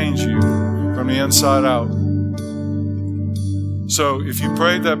to change you from the inside out. So, if you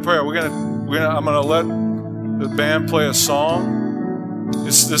prayed that prayer, I'm going to let the band play a song.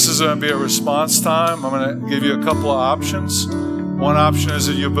 This is going to be a response time. I'm going to give you a couple of options. One option is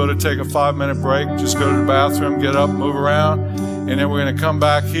that you'll be able to take a 5-minute break. Just go to the bathroom, get up, move around. And then we're going to come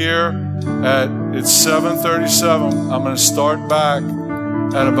back here it's 7:37. I'm going to start back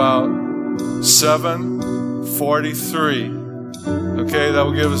at about 7:43. Okay, that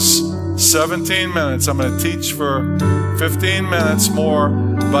will give us 17 minutes. I'm going to teach for 15 minutes more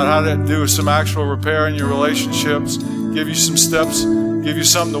about how to do some actual repair in your relationships, give you some steps, give you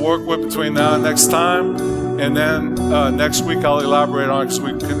something to work with between now and next time. And then next week I'll elaborate on it because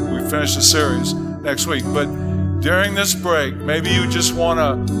we finish the series next week. But during this break, maybe you just want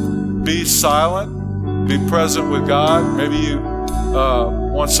to be silent, be present with God. Maybe you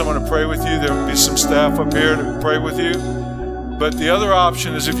want someone to pray with you. There will be some staff up here to pray with you. But the other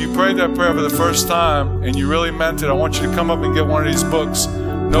option is if you prayed that prayer for the first time and you really meant it, I want you to come up and get one of these books.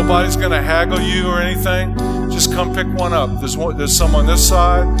 Nobody's going to haggle you or anything. Just come pick one up. There's some on this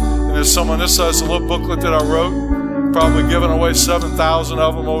side, and there's some on this side. It's a little booklet that I wrote, probably given away 7,000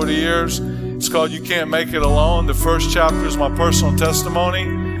 of them over the years. It's called You Can't Make It Alone. The first chapter is my personal testimony.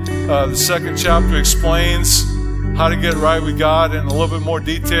 The second chapter explains how to get right with God in a little bit more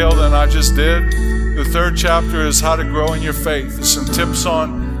detail than I just did. The third chapter is how to grow in your faith. There's some tips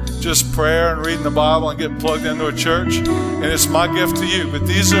on just prayer and reading the Bible and getting plugged into a church. And it's my gift to you. But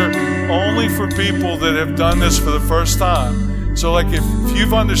these are only for people that have done this for the first time. So like if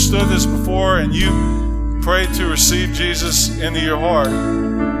you've understood this before and you prayed to receive Jesus into your heart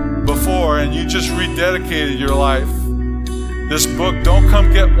before and you just rededicated your life, this book, don't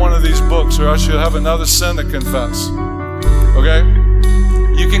come get one of these books or else you'll have another sin to confess. Okay?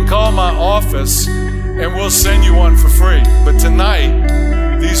 You can call my office and we'll send you one for free. But tonight,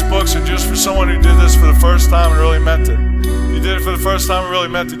 these books are just for someone who did this for the first time and really meant it. If you did it for the first time and really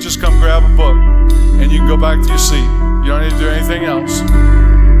meant it, just come grab a book and you can go back to your seat. You don't need to do anything else.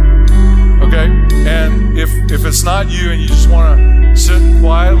 Okay? And if it's not you and you just want to sit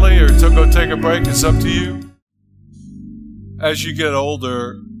quietly or go take a break, it's up to you. As you get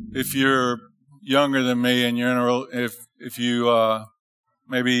older, if you're younger than me and you're in if you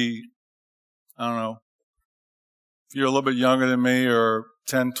maybe, I don't know, if you're a little bit younger than me or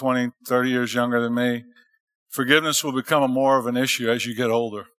 10, 20, 30 years younger than me, forgiveness will become more of an issue as you get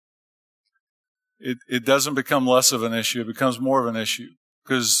older. It doesn't become less of an issue. It becomes more of an issue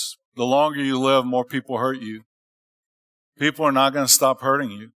because the longer you live, more people hurt you. People are not going to stop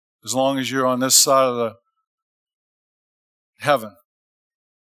hurting you as long as you're on this side of the heaven.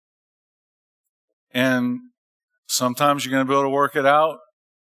 And sometimes you're going to be able to work it out.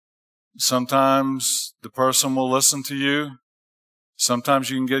 Sometimes the person will listen to you. Sometimes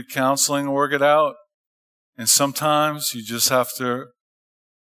you can get counseling and work it out. And sometimes you just have to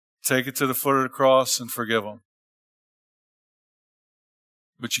take it to the foot of the cross and forgive them.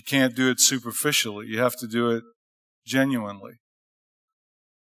 But you can't do it superficially. You have to do it genuinely.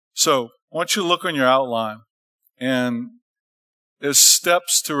 So I want you to look on your outline. And there's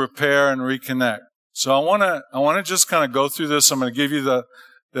steps to repair and reconnect. So I want to just kind of go through this. I'm going to give you the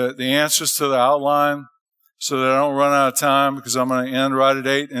answers to the outline so that I don't run out of time because I'm going to end right at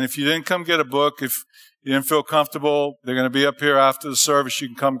 8. And if you didn't come get a book, if you didn't feel comfortable, they're going to be up here after the service. You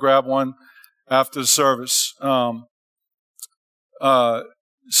can come grab one after the service.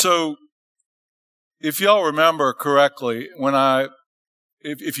 So if y'all remember correctly,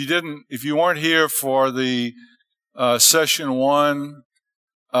 if you weren't here for the session 1,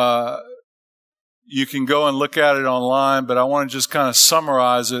 you can go and look at it online, but I want to just kind of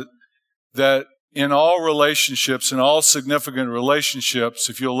summarize it that in all relationships, in all significant relationships,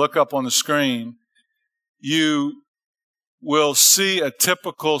 if you'll look up on the screen, you will see a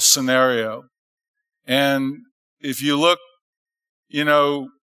typical scenario. And if you look,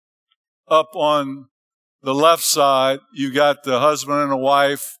 up on the left side, you got the husband and the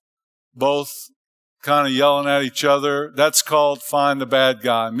wife both kind of yelling at each other. That's called find the bad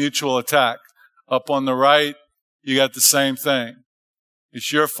guy, mutual attack. Up on the right, you got the same thing.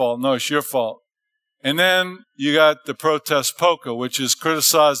 It's your fault. No, it's your fault. And then you got the protest polka, which is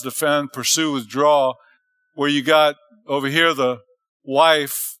criticize, defend, pursue, withdraw, where you got over here the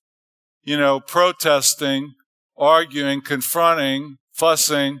wife, protesting, arguing, confronting,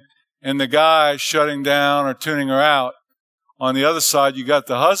 fussing, and the guy shutting down or tuning her out. On the other side, you got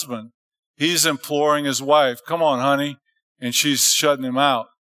the husband. He's imploring his wife, come on, honey, and she's shutting him out.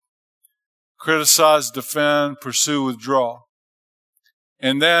 Criticize, defend, pursue, withdraw.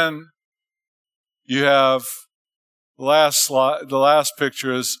 And then you have the last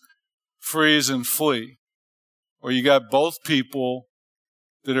picture is freeze and flee, where you got both people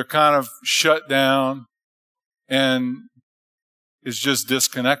that are kind of shut down and is just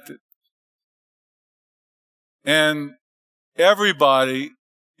disconnected. And everybody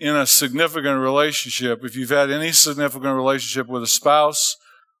in a significant relationship, if you've had any significant relationship with a spouse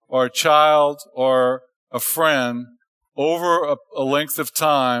or a child or a friend over a length of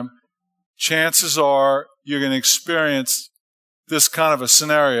time, chances are you're going to experience this kind of a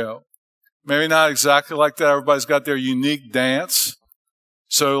scenario. Maybe not exactly like that. Everybody's got their unique dance.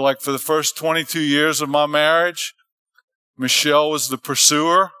 So like for the first 22 years of my marriage, Michelle was the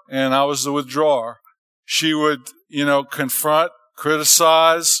pursuer and I was the withdrawer. She would, confront,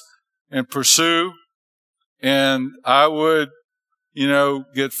 criticize, and pursue. And I would,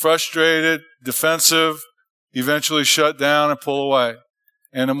 get frustrated, defensive, eventually shut down and pull away.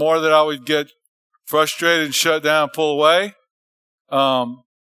 And the more that I would get frustrated and shut down and pull away,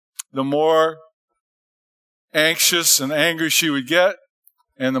 the more anxious and angry she would get,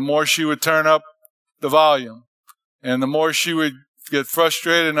 and the more she would turn up the volume. And the more she would get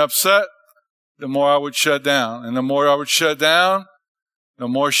frustrated and upset, the more I would shut down. And the more I would shut down, the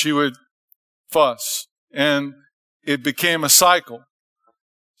more she would fuss. And it became a cycle.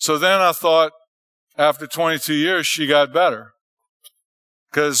 So then I thought, after 22 years, she got better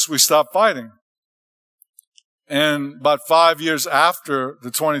because we stopped fighting. And about 5 years after the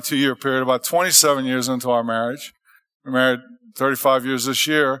 22-year period, about 27 years into our marriage, we're married 35 years this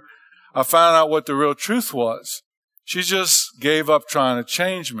year, I found out what the real truth was. She just gave up trying to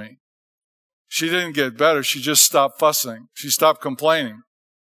change me. She didn't get better. She just stopped fussing. She stopped complaining.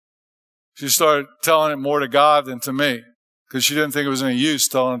 She started telling it more to God than to me because she didn't think it was any use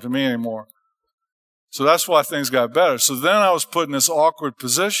telling it to me anymore. So that's why things got better. So then I was put in this awkward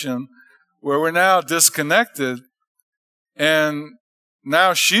position where we're now disconnected, and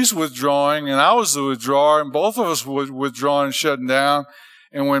now she's withdrawing and I was the withdrawer, and both of us were withdrawing and shutting down.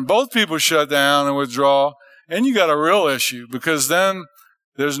 And when both people shut down and withdraw, and you got a real issue because then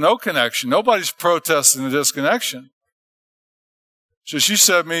there's no connection. Nobody's protesting the disconnection. So she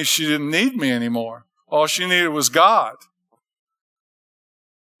said to me she didn't need me anymore. All she needed was God.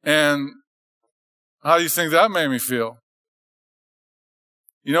 And how do you think that made me feel?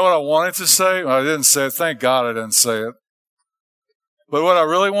 You know what I wanted to say? Well, I didn't say it. Thank God I didn't say it. But what I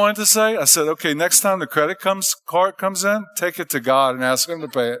really wanted to say, I said, okay, next time the credit card comes in, take it to God and ask Him to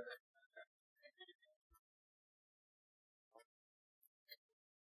pay it.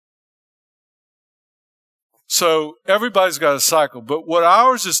 So everybody's got a cycle, but what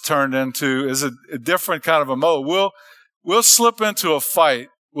ours is turned into is a different kind of a mode. We'll slip into a fight.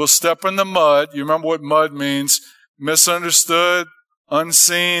 We'll step in the mud. You remember what mud means? Misunderstood,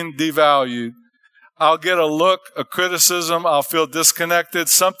 unseen, devalued. I'll get a look, a criticism. I'll feel disconnected.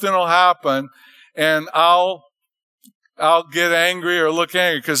 Something will happen, and I'll get angry or look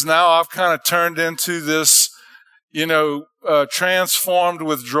angry because now I've kind of turned into this, transformed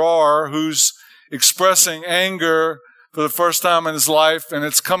withdrawer who's expressing anger for the first time in his life, and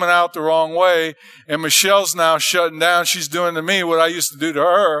it's coming out the wrong way. And Michelle's now shutting down. She's doing to me what I used to do to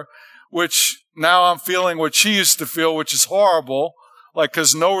her, which now I'm feeling what she used to feel, which is horrible,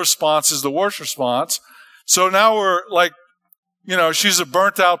 because no response is the worst response. So now we're like, she's a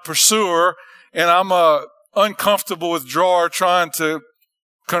burnt out pursuer, and I'm a uncomfortable withdrawer trying to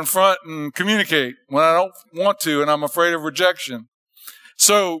confront and communicate when I don't want to, and I'm afraid of rejection.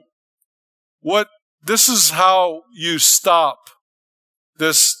 So this is how you stop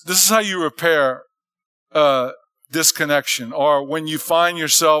this. This is how you repair disconnection, or when you find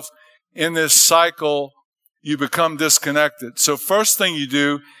yourself in this cycle, you become disconnected. So first thing you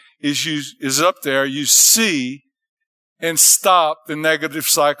do is up there, you see and stop the negative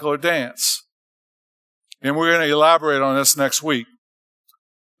cycle or dance. And we're going to elaborate on this next week.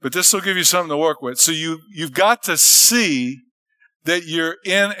 But this will give you something to work with. So you've got to see that you're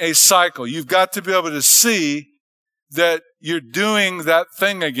in a cycle. You've got to be able to see that you're doing that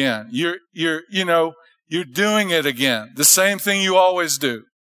thing again. You're doing it again. The same thing you always do.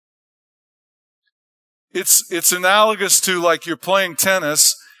 It's analogous to like you're playing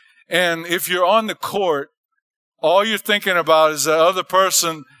tennis, and if you're on the court, all you're thinking about is the other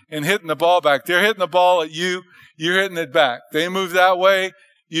person and hitting the ball back. They're hitting the ball at you, you're hitting it back. They move that way,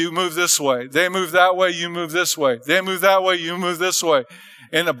 you move this way. They move that way, you move this way. They move that way, you move this way.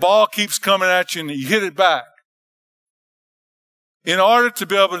 And the ball keeps coming at you and you hit it back. In order to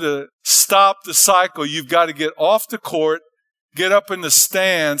be able to stop the cycle, you've got to get off the court, get up in the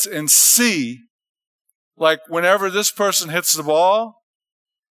stands and see, like whenever this person hits the ball,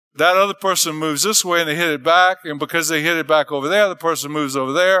 that other person moves this way and they hit it back. And because they hit it back over there, the person moves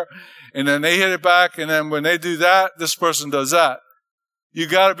over there. And then they hit it back. And then when they do that, this person does that. You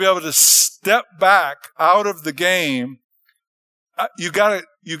got to be able to step back out of the game. You got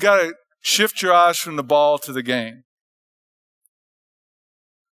to shift your eyes from the ball to the game.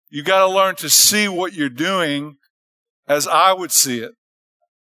 You got to learn to see what you're doing as I would see it,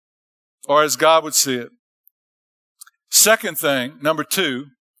 or as God would see it. Second thing, number 2,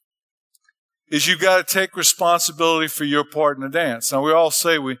 is you got to take responsibility for your part in the dance. Now, we all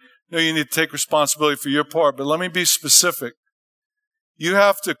say we know you need to take responsibility for your part, but let me be specific. You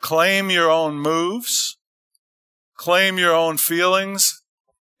have to claim your own moves, claim your own feelings,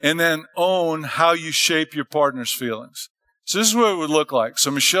 and then own how you shape your partner's feelings. So this is what it would look like.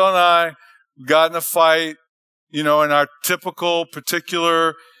 So Michelle and I got in a fight, in our typical,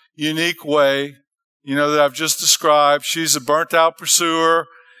 particular, unique way, that I've just described. She's a burnt-out pursuer,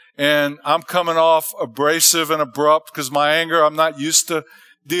 and I'm coming off abrasive and abrupt because my anger, I'm not used to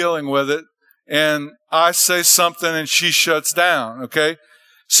dealing with it. And I say something and she shuts down, okay?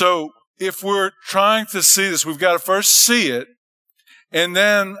 So if we're trying to see this, we've got to first see it, and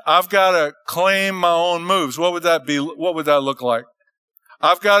then I've got to claim my own moves. What would that be? What would that look like?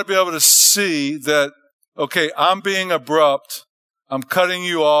 I've got to be able to see that, okay, I'm being abrupt, I'm cutting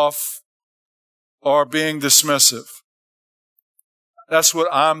you off, or being dismissive. That's what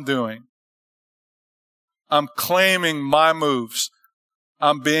I'm doing. I'm claiming my moves.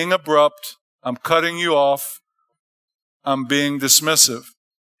 I'm being abrupt, I'm cutting you off, I'm being dismissive.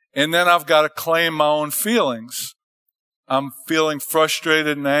 And then I've got to claim my own feelings. I'm feeling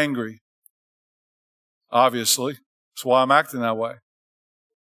frustrated and angry. Obviously. That's why I'm acting that way.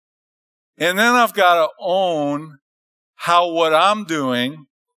 And then I've got to own how what I'm doing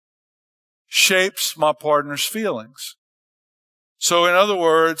shapes my partner's feelings. So in other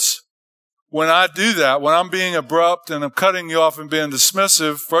words, when I do that, when I'm being abrupt and I'm cutting you off and being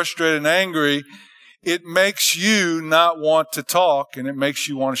dismissive, frustrated and angry, it makes you not want to talk and it makes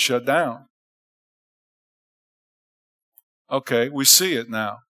you want to shut down. Okay, we see it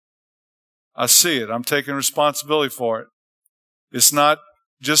now. I see it. I'm taking responsibility for it. It's not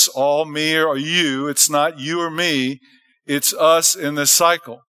just all me or you. It's not you or me. It's us in this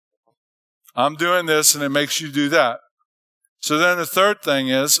cycle. I'm doing this and it makes you do that. So then the third thing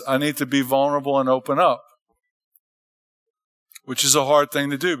is I need to be vulnerable and open up, which is a hard thing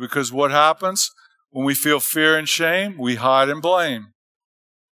to do because what happens when we feel fear and shame? We hide and blame.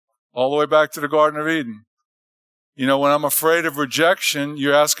 All the way back to the Garden of Eden. When I'm afraid of rejection,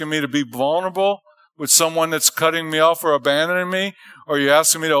 you're asking me to be vulnerable with someone that's cutting me off or abandoning me, or you're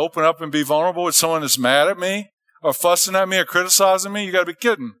asking me to open up and be vulnerable with someone that's mad at me or fussing at me or criticizing me. You got to be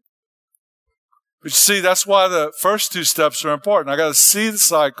kidding. But you see, that's why the first 2 steps are important. I got to see the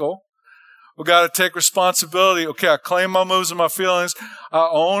cycle. We got to take responsibility. Okay, I claim my moves and my feelings. I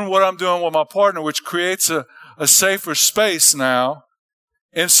own what I'm doing with my partner, which creates a safer space now.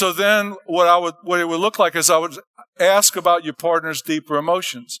 And so then what it would look like is I would ask about your partner's deeper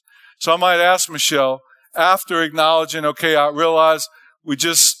emotions. So I might ask Michelle, after acknowledging, okay, I realize we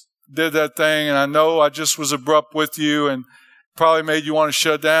just did that thing and I know I just was abrupt with you and probably made you want to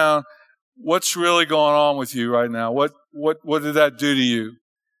shut down. What's really going on with you right now? What did that do to you?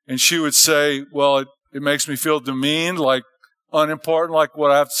 And she would say, well, it makes me feel demeaned, like unimportant, like what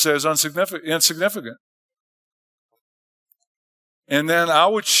I have to say is insignificant. And then I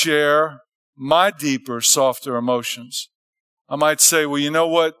would share my deeper, softer emotions. I might say, well, you know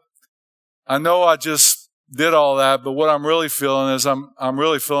what? I know I just did all that, but what I'm really feeling is I'm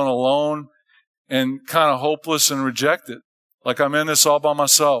really feeling alone and kind of hopeless and rejected. Like I'm in this all by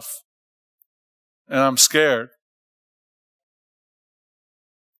myself. And I'm scared.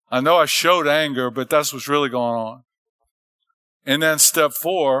 I know I showed anger, but that's what's really going on. And then step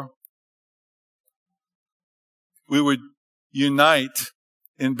 4, we would unite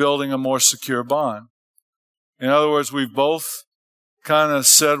in building a more secure bond. In other words, we've both kind of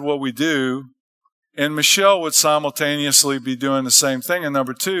said what we do, and Michelle would simultaneously be doing the same thing. And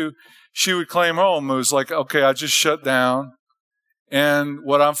number 2, she would claim her own moves, like, okay, I just shut down, and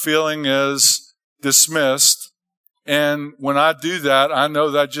what I'm feeling is dismissed. And when I do that, I know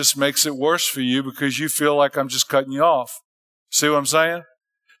that just makes it worse for you because you feel like I'm just cutting you off. See what I'm saying?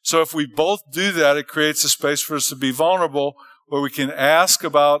 So if we both do that, it creates a space for us to be vulnerable where we can ask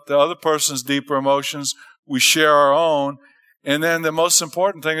about the other person's deeper emotions. We share our own. And then the most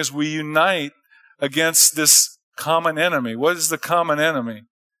important thing is we unite against this common enemy. What is the common enemy?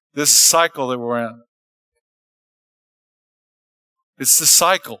 This cycle that we're in. It's the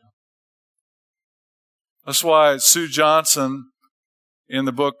cycle. That's why Sue Johnson, in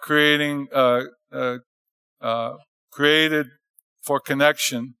the book Created for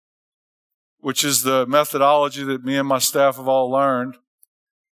Connection, which is the methodology that me and my staff have all learned,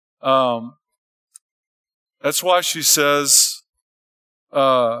 that's why she says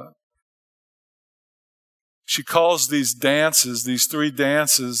She calls these dances, these 3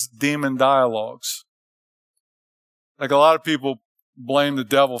 dances, demon dialogues. Like a lot of people blame the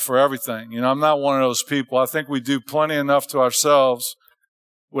devil for everything. I'm not one of those people. I think we do plenty enough to ourselves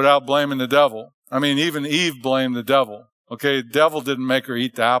without blaming the devil. I mean, even Eve blamed the devil. Okay, the devil didn't make her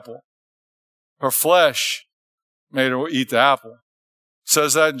eat the apple. Her flesh made her eat the apple. It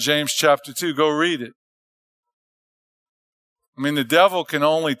says that in James chapter 2. Go read it. I mean, the devil can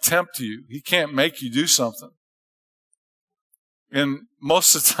only tempt you. He can't make you do something. And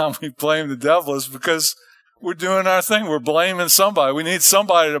most of the time we blame the devil is because we're doing our thing. We're blaming somebody. We need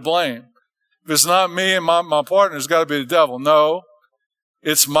somebody to blame. If it's not me and my partner, it's got to be the devil. No,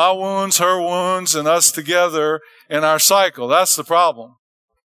 it's my wounds, her wounds, and us together in our cycle. That's the problem.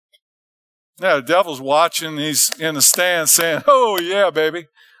 Yeah, the devil's watching. He's in the stand saying, oh, yeah, baby,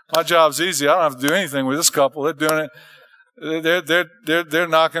 my job's easy. I don't have to do anything with this couple. They're doing it. They're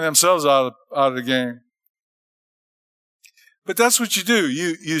knocking themselves out of the game. But that's what you do.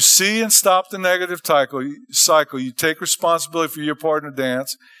 You see and stop the negative cycle. You take responsibility for your partner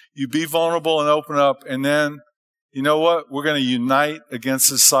dance. You be vulnerable and open up. And then, you know what? We're going to unite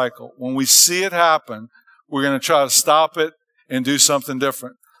against this cycle. When we see it happen, we're going to try to stop it and do something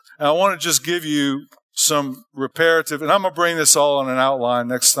different. And I want to just give you some reparative, and I'm going to bring this all on an outline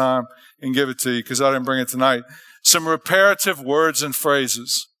next time and give it to you because I didn't bring it tonight. Some reparative words and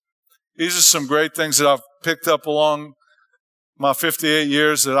phrases. These are some great things that I've picked up along my 58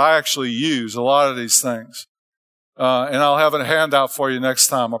 years that I actually use, a lot of these things. And I'll have a handout for you next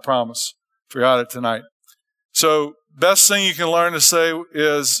time, I promise, if you're at it tonight. So, best thing you can learn to say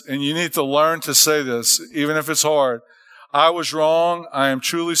is, and you need to learn to say this, even if it's hard, I was wrong, I am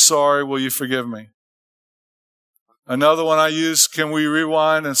truly sorry, will you forgive me? Another one I use, can we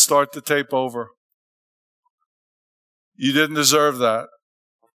rewind and start the tape over? You didn't deserve that.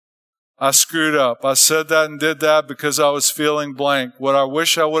 I screwed up. I said that and did that because I was feeling blank. What I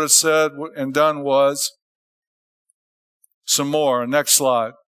wish I would have said and done was some more. Next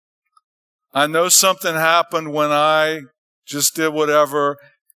slide. I know something happened when I just did whatever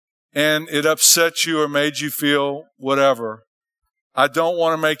and it upset you or made you feel whatever. I don't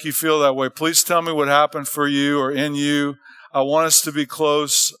want to make you feel that way. Please tell me what happened for you or in you. I want us to be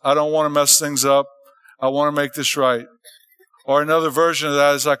close. I don't want to mess things up. I want to make this right. Or another version of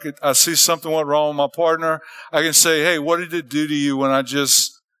that is I see something went wrong with my partner. I can say, hey, what did it do to you when I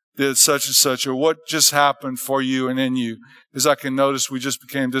just did such and such? Or what just happened for you and in you? As I can notice, we just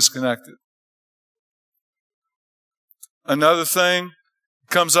became disconnected. Another thing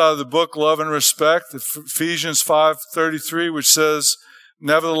comes out of the book Love and Respect, Ephesians 5:33, which says,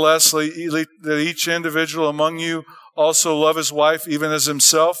 nevertheless, let each individual among you also love his wife even as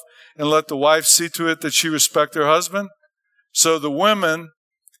himself, and let the wife see to it that she respect her husband. So the women,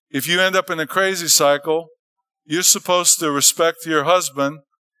 if you end up in a crazy cycle, you're supposed to respect your husband,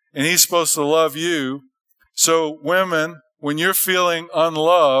 and he's supposed to love you. So women, when you're feeling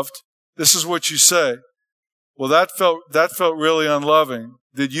unloved, this is what you say. Well, that felt really unloving.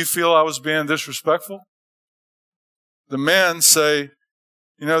 Did you feel I was being disrespectful? The men say,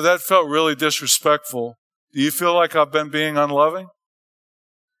 that felt really disrespectful. Do you feel like I've been being unloving?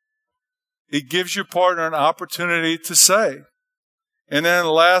 It gives your partner an opportunity to say. And then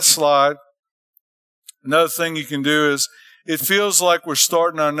the last slide, another thing you can do is, it feels like we're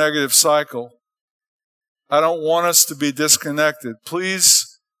starting our negative cycle. I don't want us to be disconnected.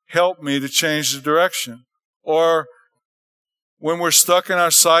 Please help me to change the direction. Or when we're stuck in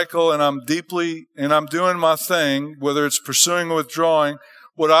our cycle and I'm doing my thing, whether it's pursuing or withdrawing,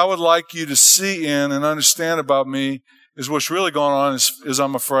 what I would like you to see in and understand about me is what's really going on is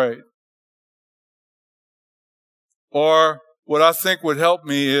I'm afraid. Or what I think would help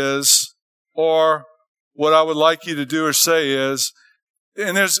me is, or what I would like you to do or say is,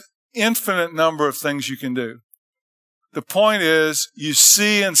 and there's infinite number of things you can do. The point is, you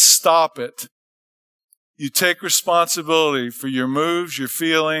see and stop it. You take responsibility for your moves, your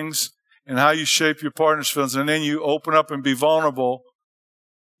feelings, and how you shape your partner's feelings, and then you open up and be vulnerable.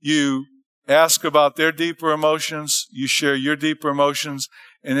 You ask about their deeper emotions, you share your deeper emotions,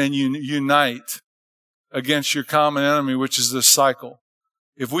 and then you unite against your common enemy, which is this cycle.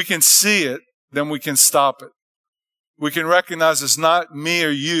 If we can see it, then we can stop it. We can recognize it's not me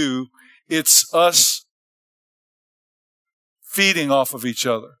or you, it's us feeding off of each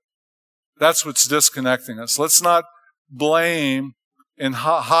other. That's what's disconnecting us. Let's not blame and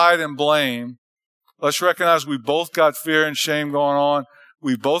hide and blame. Let's recognize we both got fear and shame going on.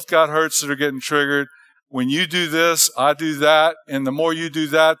 We both got hurts that are getting triggered. When you do this, I do that. And the more you do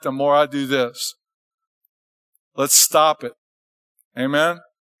that, the more I do this. Let's stop it. Amen?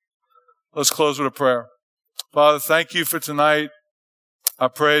 Let's close with a prayer. Father, thank you for tonight. I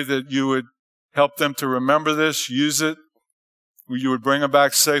pray that you would help them to remember this, use it. You would bring them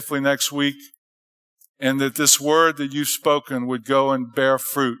back safely next week. And that this word that you've spoken would go and bear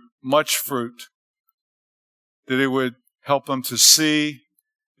fruit, much fruit. That it would help them to see,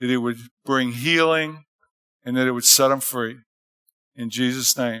 that it would bring healing, and that it would set them free. In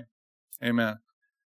Jesus' name, amen.